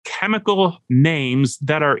chemical names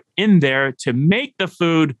that are in there to make the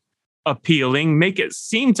food appealing, make it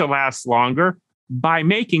seem to last longer by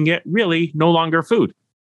making it really no longer food.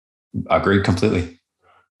 Agreed completely.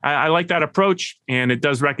 I like that approach, and it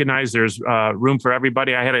does recognize there's room for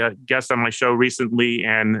everybody. I had a guest on my show recently,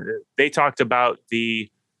 and they talked about the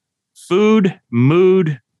Food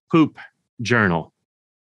Mood Poop Journal.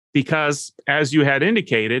 Because as you had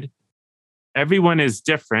indicated, everyone is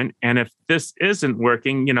different. And if this isn't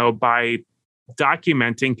working, by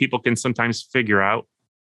documenting, people can sometimes figure out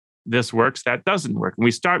this works, that doesn't work. And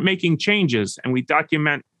we start making changes and we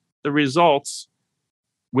document the results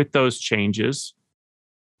with those changes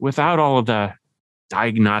without all of the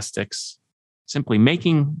diagnostics, simply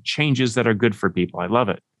making changes that are good for people. I love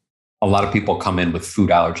it. A lot of people come in with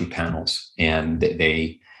food allergy panels and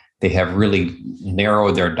they have really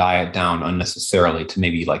narrowed their diet down unnecessarily to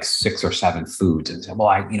maybe like 6 or 7 foods and say, well,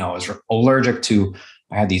 I was allergic to,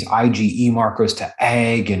 I had these IgE markers to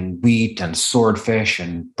egg and wheat and swordfish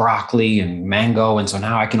and broccoli and mango. And so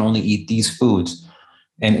now I can only eat these foods.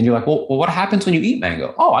 And you're like, well, what happens when you eat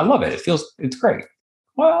mango? Oh, I love it. It's great.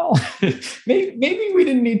 Well, maybe we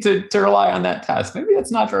didn't need to rely on that test. Maybe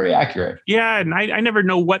that's not very accurate. Yeah. And I never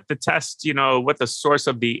know what the test, what the source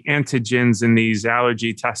of the antigens in these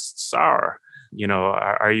allergy tests are.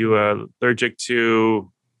 Are you allergic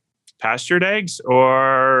to pastured eggs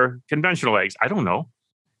or conventional eggs? I don't know.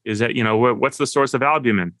 Is that, what's the source of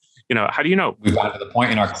albumin? How do you know? We've gotten to the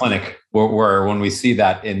point in our clinic where when we see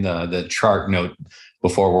that in the chart note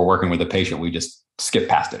before we're working with a patient, we just skip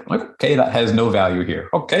past it. Like, okay, that has no value here.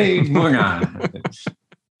 Okay, moving on.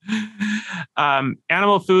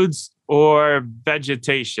 Animal foods or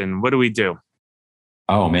vegetation? What do we do?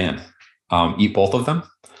 Oh, man. Eat both of them.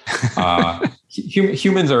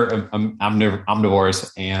 Humans are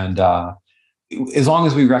omnivores, and as long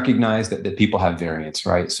as we recognize that people have variance,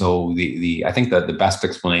 right? So I think that the best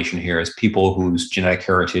explanation here is people whose genetic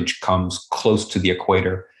heritage comes close to the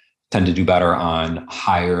equator tend to do better on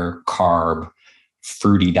higher carb,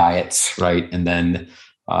 fruity diets, right? And then,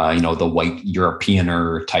 the white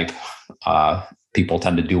Europeaner type people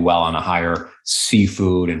tend to do well on a higher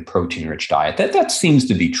seafood and protein-rich diet. That seems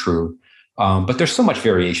to be true. But there's so much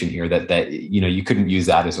variation here that you couldn't use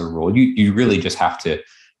that as a rule. You really just have to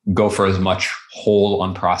go for as much whole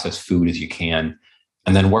unprocessed food as you can,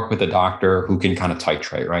 and then work with a doctor who can kind of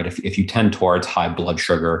titrate, right? If you tend towards high blood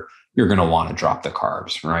sugar, you're going to want to drop the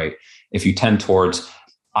carbs, right? If you tend towards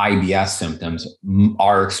IBS symptoms,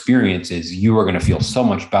 our experience is you are going to feel so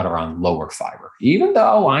much better on lower fiber, even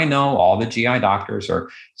though I know all the GI doctors are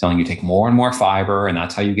telling you take more and more fiber, and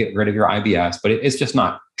that's how you get rid of your IBS, but it's just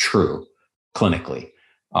not true clinically.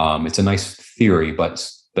 It's a nice theory,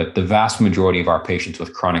 but the vast majority of our patients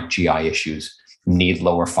with chronic GI issues need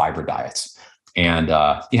lower fiber diets. And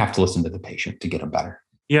you have to listen to the patient to get them better.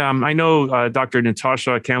 Yeah, I know Dr.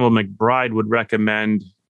 Natasha Campbell McBride would recommend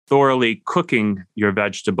thoroughly cooking your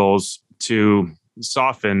vegetables to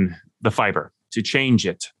soften the fiber, to change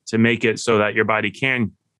it, to make it so that your body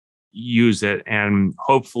can use it. And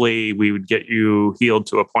hopefully we would get you healed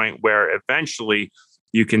to a point where eventually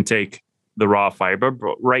you can take the raw fiber.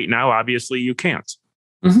 But right now, obviously, you can't.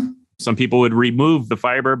 Mm-hmm. Some people would remove the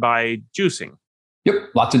fiber by juicing. Yep,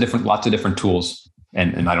 lots of different tools,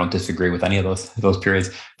 and I don't disagree with any of those periods.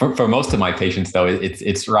 For most of my patients, though,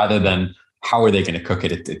 it's rather than how are they going to cook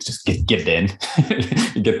it, it's just get it in,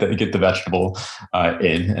 get the vegetable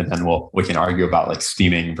in, and then we can argue about like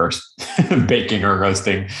steaming versus baking or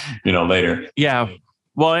roasting, later. Yeah,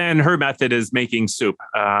 well, and her method is making soup,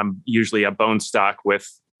 usually a bone stock with,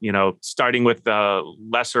 starting with the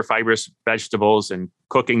lesser fibrous vegetables and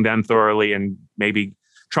cooking them thoroughly, and maybe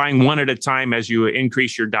trying one at a time as you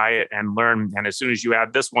increase your diet and learn. And as soon as you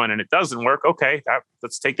add this one and it doesn't work, okay,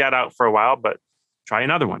 let's take that out for a while, but try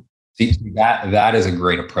another one. See, that is a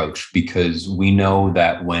great approach, because we know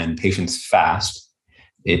that when patients fast,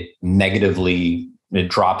 it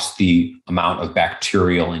drops the amount of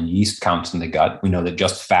bacterial and yeast counts in the gut. We know that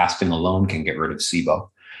just fasting alone can get rid of SIBO.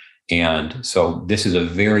 And so this is a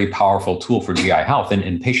very powerful tool for GI health.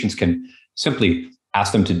 And patients can simply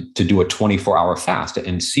ask them to do a 24-hour fast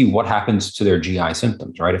and see what happens to their GI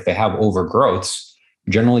symptoms, right? If they have overgrowths,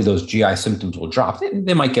 generally those GI symptoms will drop.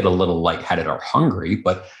 They might get a little lightheaded or hungry,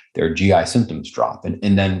 but their GI symptoms drop.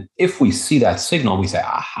 And then if we see that signal, we say,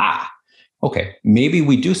 aha, okay, maybe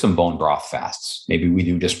we do some bone broth fasts. Maybe we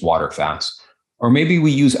do just water fasts. Or maybe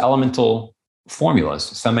we use elemental formulas,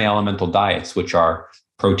 semi-elemental diets, which are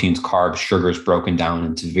proteins, carbs, sugars broken down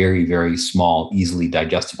into very, very small, easily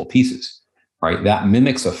digestible pieces, right? That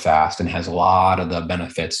mimics a fast and has a lot of the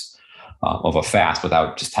benefits of a fast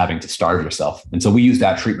without just having to starve yourself. And so we use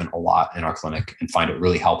that treatment a lot in our clinic and find it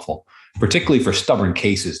really helpful, particularly for stubborn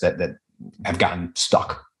cases that have gotten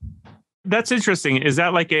stuck. That's interesting. Is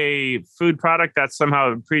that like a food product that's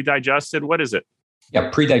somehow pre-digested? What is it?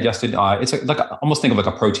 Yeah, pre-digested. It's almost think of like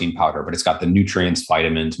a protein powder, but it's got the nutrients,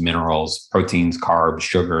 vitamins, minerals, proteins, carbs,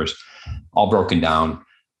 sugars, all broken down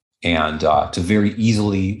and to very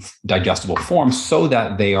easily digestible form, so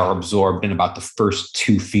that they are absorbed in about the first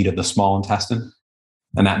 2 feet of the small intestine.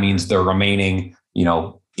 And that means the remaining,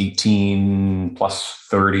 18 plus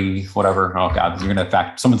 30, whatever. Oh God,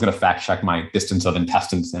 someone's going to fact check my distance of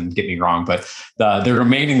intestines and get me wrong. But the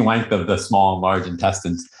remaining length of the small and large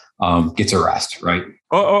intestines gets a rest, right?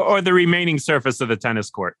 Or the remaining surface of the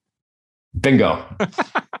tennis court. Bingo.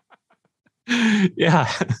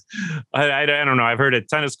 Yeah. I don't know. I've heard a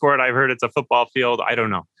tennis court. I've heard it's a football field. I don't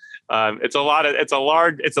know. It's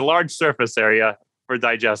a large surface area for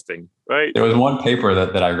digesting, right? There was one paper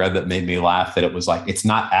that I read that made me laugh, that it was like, it's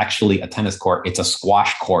not actually a tennis court, it's a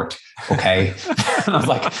squash court. Okay. And I was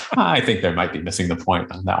like, I think they might be missing the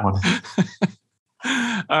point on that one.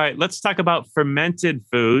 All right, let's talk about fermented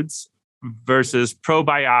foods versus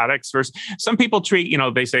probiotics. Versus some people treat,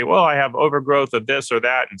 they say, well, I have overgrowth of this or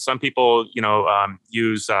that. And some people,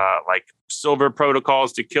 use like silver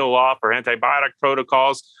protocols to kill off, or antibiotic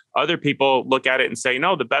protocols. Other people look at it and say,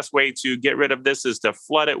 no, the best way to get rid of this is to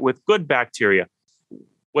flood it with good bacteria.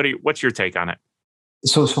 What's your take on it?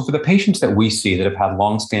 So for the patients that we see that have had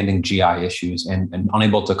longstanding GI issues and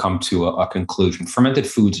unable to come to a conclusion, fermented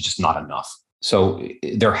foods are just not enough. So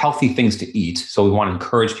they're healthy things to eat. So we want to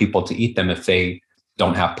encourage people to eat them if they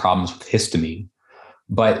don't have problems with histamine.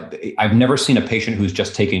 But I've never seen a patient who's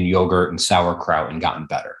just taken yogurt and sauerkraut and gotten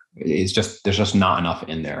better. There's just not enough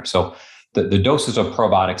in there. So the doses of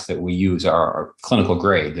probiotics that we use are clinical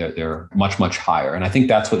grade. They're much, much higher. And I think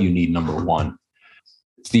that's what you need, number one.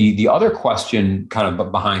 The other question kind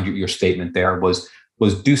of behind your statement there was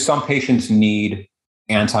do some patients need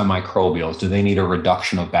antimicrobials? Do they need a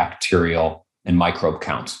reduction of bacterial and microbe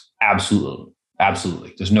counts? Absolutely.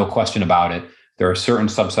 Absolutely. There's no question about it. There are a certain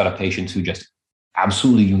subset of patients who just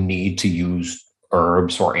absolutely you need to use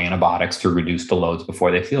herbs or antibiotics to reduce the loads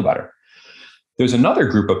before they feel better. There's another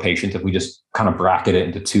group of patients, if we just kind of bracket it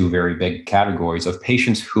into two very big categories of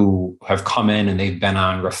patients who have come in and they've been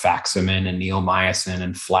on rifaximin and neomycin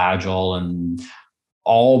and Flagyl and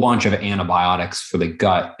all bunch of antibiotics for the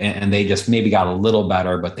gut, and they just maybe got a little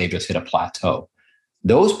better, but they just hit a plateau.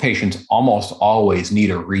 Those patients almost always need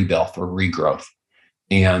a rebuild or regrowth.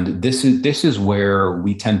 And this is where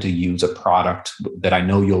we tend to use a product that I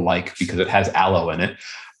know you'll like because it has aloe in it.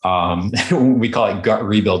 We call it gut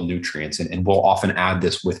rebuild nutrients, and we'll often add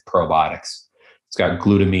this with probiotics. It's got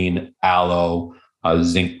glutamine, aloe,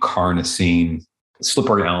 zinc carnosine,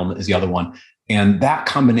 slippery elm is the other one. And that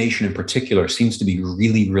combination in particular seems to be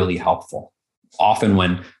really, really helpful. Often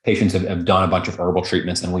when patients have done a bunch of herbal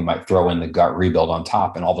treatments, and we might throw in the gut rebuild on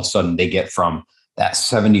top, and all of a sudden they get from that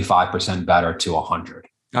 75% better to 100.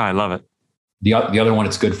 Oh, I love it. The other one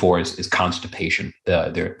it's good for is constipation.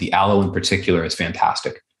 The aloe in particular is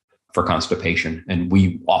fantastic for constipation. And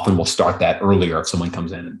we often will start that earlier if someone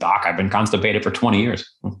comes in and, Doc, I've been constipated for 20 years.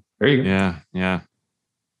 Well, there you go. Yeah.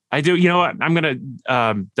 I do. You know what? I'm going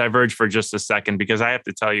to diverge for just a second because I have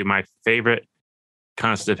to tell you my favorite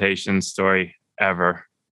constipation story ever.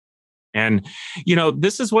 And,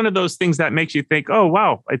 this is one of those things that makes you think, oh,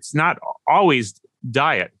 wow, it's not always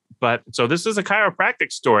diet. But so this is a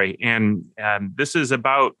chiropractic story. And this is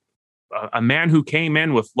about a man who came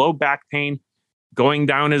in with low back pain going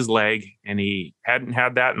down his leg. And he hadn't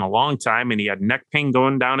had that in a long time. And he had neck pain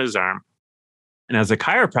going down his arm. And as a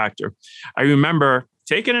chiropractor, I remember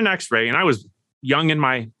taking an x-ray, and I was young in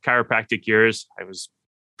my chiropractic years. I was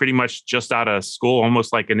pretty much just out of school,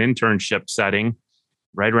 almost like an internship setting,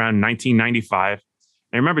 right around 1995.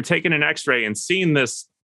 I remember taking an x-ray and seeing this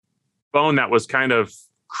bone that was kind of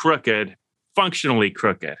crooked, functionally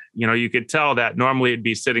crooked. You could tell that normally it'd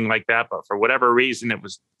be sitting like that, but for whatever reason, it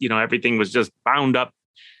was, everything was just bound up,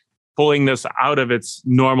 pulling this out of its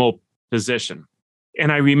normal position.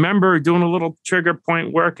 And I remember doing a little trigger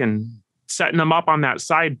point work and setting them up on that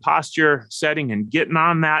side posture setting and getting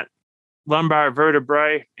on that lumbar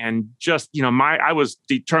vertebrae. And just, I was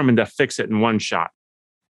determined to fix it in one shot.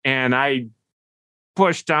 And I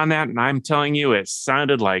pushed on that. And I'm telling you, it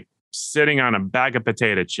sounded like sitting on a bag of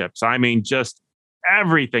potato chips. I mean, just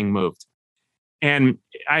everything moved. And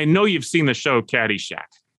I know you've seen the show Caddyshack.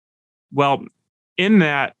 Well, in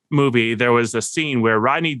that movie, there was a scene where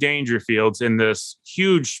Rodney Dangerfield's in this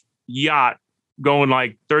huge yacht going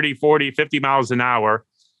like 30, 40, 50 miles an hour.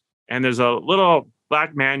 And there's a little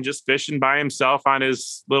black man just fishing by himself on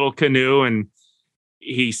his little canoe. And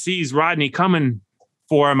he sees Rodney coming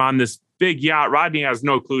for him on this big yacht. Rodney has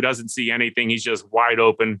no clue, doesn't see anything. He's just wide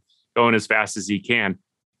open, going as fast as he can.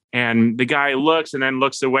 And the guy looks and then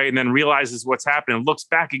looks away and then realizes what's happening, looks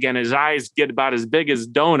back again. His eyes get about as big as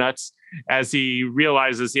donuts as he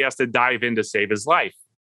realizes he has to dive in to save his life.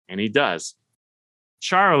 And he does.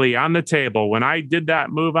 Charlie on the table, when I did that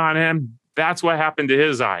move on him, that's what happened to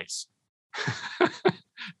his eyes.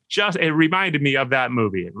 It reminded me of that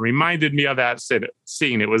movie. It reminded me of that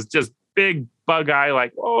scene. It was just big bug eye,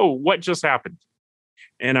 like, oh, what just happened?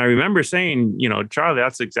 And I remember saying, Charlie,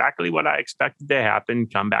 that's exactly what I expected to happen.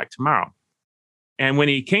 Come back tomorrow. And when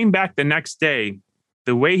he came back the next day,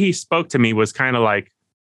 the way he spoke to me was kind of like,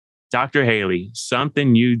 Dr. Haley,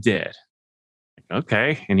 something you did.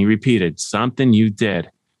 Okay. And he repeated, something you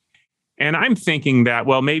did. And I'm thinking that,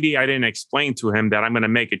 well, maybe I didn't explain to him that I'm going to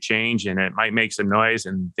make a change and it might make some noise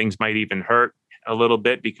and things might even hurt a little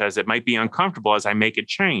bit because it might be uncomfortable as I make a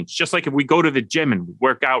change. Just like if we go to the gym and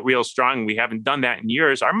work out real strong, and we haven't done that in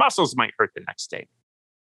years, our muscles might hurt the next day.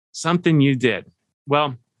 Something you did.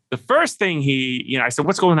 Well, the first thing I said,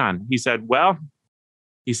 what's going on? He said,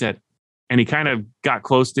 and he kind of got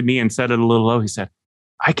close to me and said it a little low. He said,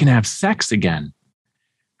 I can have sex again.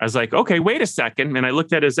 I was like, okay, wait a second. And I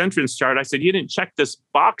looked at his entrance chart. I said, you didn't check this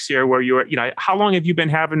box here where you were, how long have you been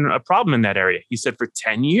having a problem in that area? He said, for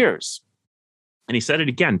 10 years. And he said it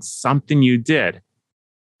again, something you did.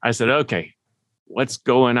 I said, okay, what's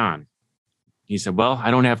going on? He said, well, I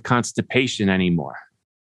don't have constipation anymore.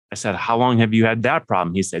 I said, how long have you had that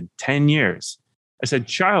problem? He said, 10 years. I said,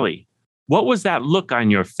 Charlie, what was that look on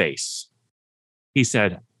your face? He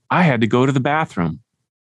said, I had to go to the bathroom.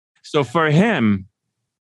 So for him,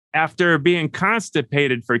 after being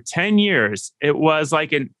constipated for 10 years, it was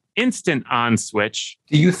like an instant on switch.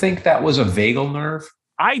 Do you think that was a vagal nerve?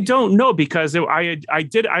 I don't know, because I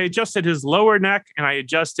adjusted his lower neck, and I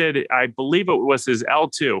believe it was his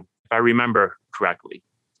L2, if I remember correctly.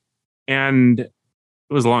 And it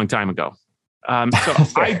was a long time ago. So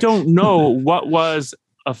I don't know what was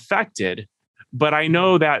affected, but I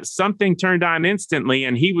know that something turned on instantly,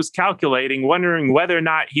 and he was calculating, wondering whether or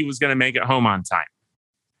not he was going to make it home on time.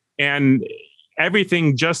 And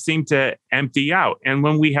everything just seemed to empty out. And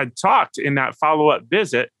when we had talked in that follow-up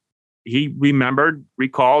visit, he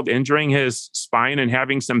recalled injuring his spine and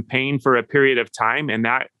having some pain for a period of time, and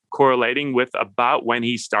that correlating with about when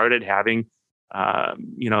he started having,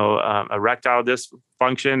 erectile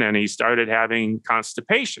dysfunction, and he started having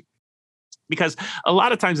constipation. Because a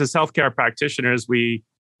lot of times as healthcare practitioners, we,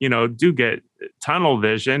 do get tunnel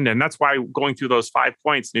vision. And that's why going through those 5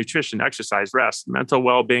 points, nutrition, exercise, rest, mental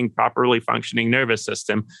well-being, properly functioning nervous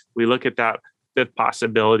system, we look at that fifth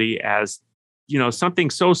possibility as, something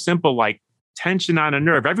so simple like tension on a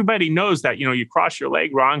nerve. Everybody knows that, you cross your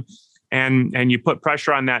leg wrong and you put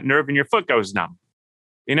pressure on that nerve and your foot goes numb.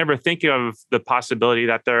 They never think of the possibility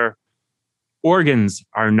that their organs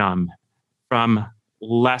are numb from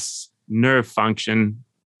less nerve function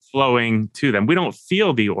flowing to them. We don't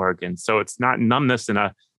feel the organs, so it's not numbness in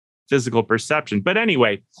a physical perception. But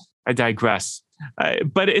anyway, I digress.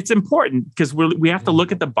 But it's important because we have to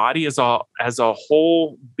look at the body as a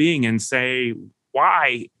whole being and say,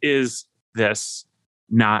 why is this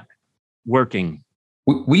not working?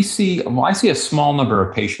 I see a small number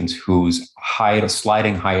of patients whose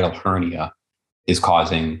sliding hiatal hernia is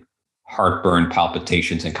causing heartburn,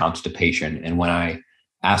 palpitations, and constipation. And when I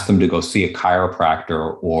ask them to go see a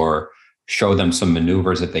chiropractor or show them some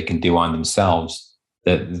maneuvers that they can do on themselves,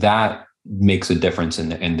 that makes a difference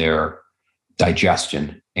in their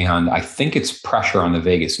digestion. And I think it's pressure on the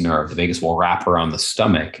vagus nerve. The vagus will wrap around the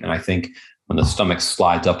stomach. And I think when the stomach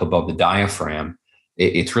slides up above the diaphragm,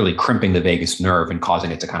 it's really crimping the vagus nerve and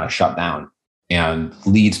causing it to kind of shut down and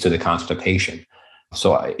leads to the constipation.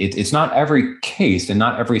 So it's not every case, and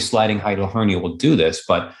not every sliding hiatal hernia will do this,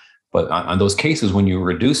 but on those cases, when you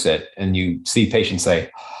reduce it and you see patients say,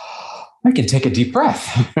 I can take a deep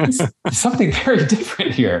breath. It's something very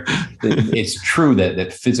different here. It's true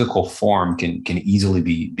that physical form can easily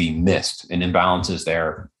be missed, and imbalances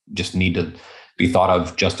there just need to be thought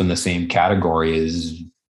of just in the same category as,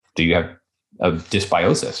 do you have a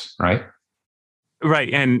dysbiosis, right?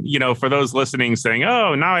 Right. And, for those listening saying,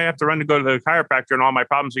 oh, now I have to run to go to the chiropractor and all my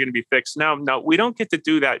problems are going to be fixed. No, we don't get to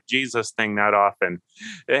do that Jesus thing that often.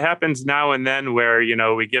 It happens now and then where,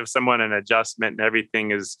 we give someone an adjustment and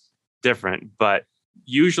everything is different. But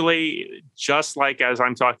usually, just like as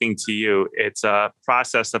I'm talking to you, it's a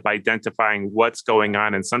process of identifying what's going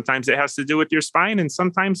on. And sometimes it has to do with your spine and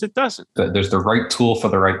sometimes it doesn't. There's the right tool for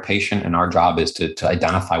the right patient. And our job is to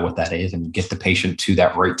identify what that is and get the patient to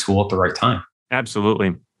that right tool at the right time.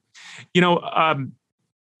 Absolutely.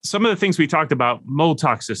 Some of the things we talked about, mold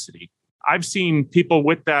toxicity. I've seen people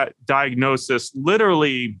with that diagnosis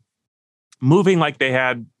literally moving like they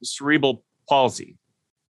had cerebral palsy,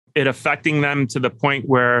 it affecting them to the point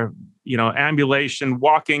where, ambulation,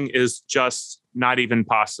 walking is just not even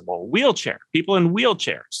possible. People in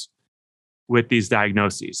wheelchairs with these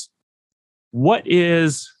diagnoses. What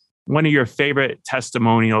is one of your favorite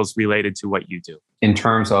testimonials related to what you do? In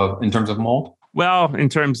terms of mold? Well, in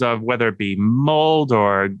terms of whether it be mold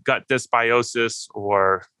or gut dysbiosis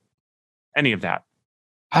or any of that.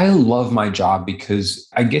 I love my job because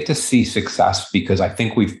I get to see success, because I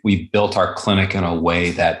think we've built our clinic in a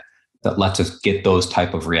way that lets us get those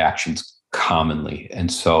type of reactions commonly. And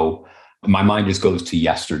so my mind just goes to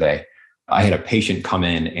yesterday. I had a patient come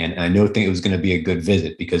in, and I think it was going to be a good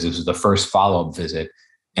visit because this was the first follow-up visit.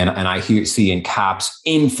 And I see in caps,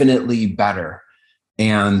 infinitely better.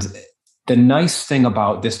 And the nice thing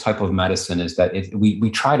about this type of medicine is that we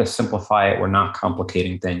try to simplify it. We're not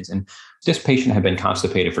complicating things. And this patient had been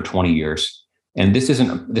constipated for 20 years. And this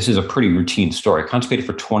is a pretty routine story. Constipated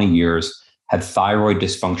for 20 years, had thyroid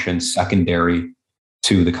dysfunction secondary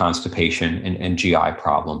to the constipation and GI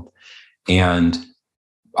problem. And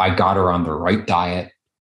I got her on the right diet,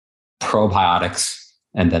 probiotics,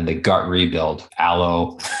 and then the gut rebuild,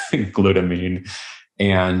 aloe, glutamine.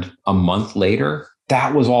 And a month later,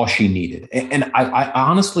 that was all she needed. And I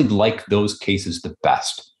honestly like those cases the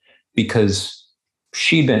best, because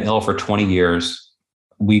she'd been ill for 20 years.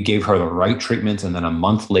 We gave her the right treatments. And then a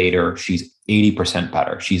month later, she's 80%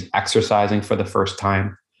 better. She's exercising for the first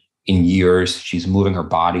time in years. She's moving her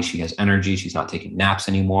body. She has energy. She's not taking naps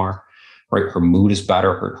anymore. right? Her mood is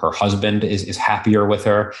better. Her husband is happier with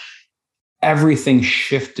her. Everything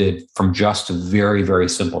shifted from just very, very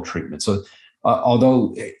simple treatment. So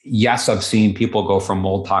although, yes, I've seen people go from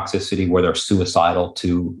mold toxicity where they're suicidal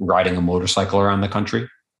to riding a motorcycle around the country,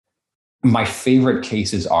 my favorite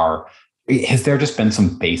cases are, has there just been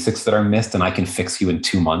some basics that are missed and I can fix you in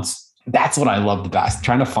 2 months? That's what I love the best,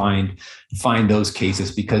 trying to find those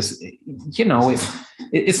cases, because,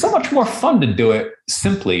 it's so much more fun to do it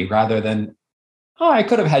simply rather than, I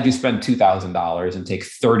could have had you spend $2,000 and take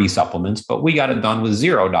 30 supplements, but we got it done with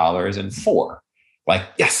 $0 and 4. Like,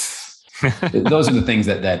 yes, those are the things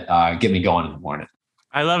that get me going in the morning.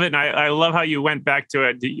 I love it. And I love how you went back to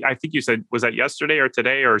it. I think you said, was that yesterday or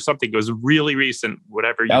today or something? It was really recent,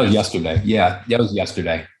 whatever. That was yesterday. Yeah, that was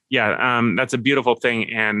yesterday. Yeah, that's a beautiful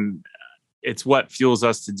thing. And it's what fuels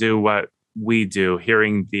us to do what we do,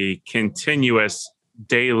 hearing the continuous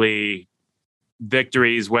daily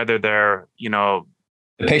victories, whether they're, The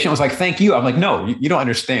patient was like, thank you. I'm like, no, you don't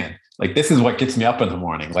understand. Like, this is what gets me up in the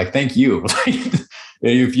morning. Like, thank you.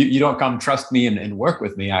 If you don't come trust me and work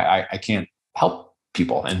with me, I can't help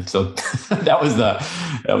people. And so that was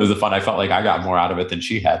the fun. I felt like I got more out of it than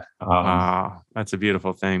she had. That's a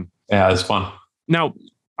beautiful thing. Yeah, it was fun. Now,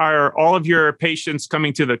 are all of your patients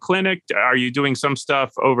coming to the clinic? Are you doing some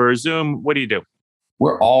stuff over Zoom? What do you do?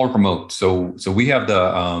 We're all remote. So we have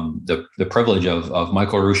the privilege of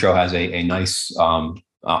Michael Ruscio has a nice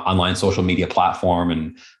online social media platform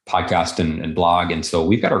and podcast and blog. And so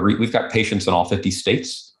we've got patients in all 50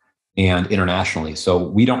 states and internationally. So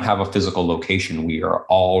we don't have a physical location. We are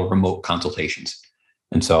all remote consultations.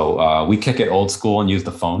 And so we kick it old school and use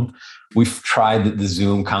the phone. We've tried the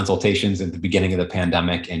Zoom consultations at the beginning of the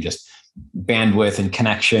pandemic and just bandwidth and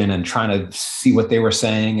connection and trying to see what they were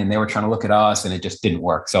saying. And they were trying to look at us and it just didn't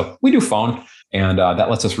work. So we do phone, and that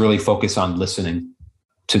lets us really focus on listening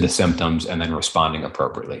to the symptoms and then responding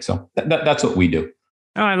appropriately. So that's what we do.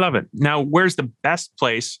 Oh, I love it. Now, where's the best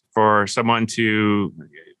place for someone to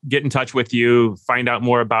get in touch with you, find out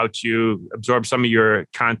more about you, absorb some of your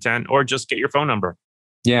content, or just get your phone number?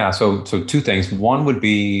 Yeah. So 2 things. One would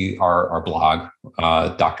be our blog,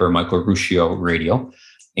 Dr. Michael Ruscio Radio.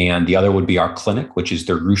 And the other would be our clinic, which is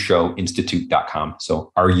the RuscioInstitute.com.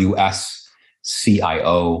 So RUSCIO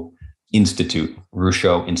Institute,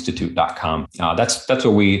 RuscioInstitute.com.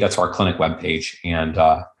 That's our clinic webpage. And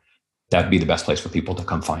that'd be the best place for people to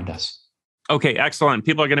come find us. Okay, excellent.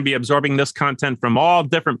 People are going to be absorbing this content from all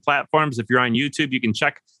different platforms. If you're on YouTube, you can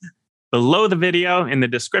check below the video in the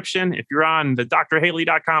description. If you're on the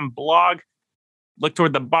drhaley.com blog, look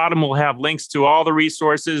toward the bottom. We'll have links to all the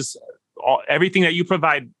resources. Everything that you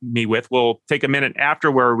provide me with will take a minute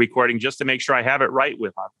after we're recording just to make sure I have it right,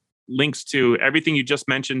 with links to everything you just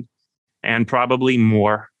mentioned and probably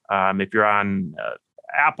more. If you're on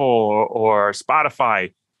Apple or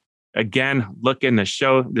Spotify, again, look in the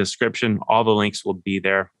show description. All the links will be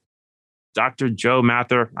there. Dr. Joe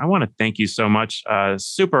Mather, I want to thank you so much.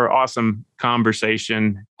 Super awesome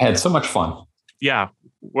conversation. I had so much fun. Yeah,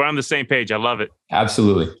 we're on the same page. I love it.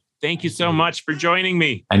 Absolutely. Thank you so much for joining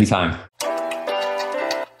me. Anytime.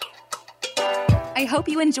 I hope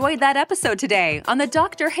you enjoyed that episode today on The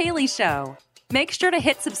Dr. Haley Show. Make sure to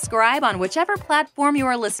hit subscribe on whichever platform you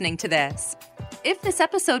are listening to this. If this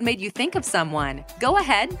episode made you think of someone, go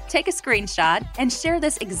ahead, take a screenshot, and share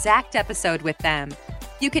this exact episode with them.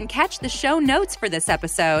 You can catch the show notes for this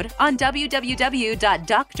episode on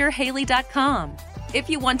www.drhaley.com. If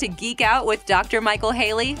you want to geek out with Dr. Michael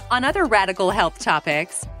Haley on other radical health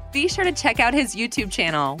topics, be sure to check out his YouTube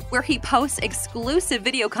channel, where he posts exclusive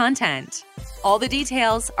video content. All the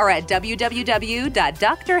details are at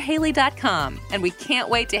www.drhaley.com, and we can't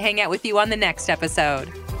wait to hang out with you on the next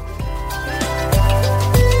episode.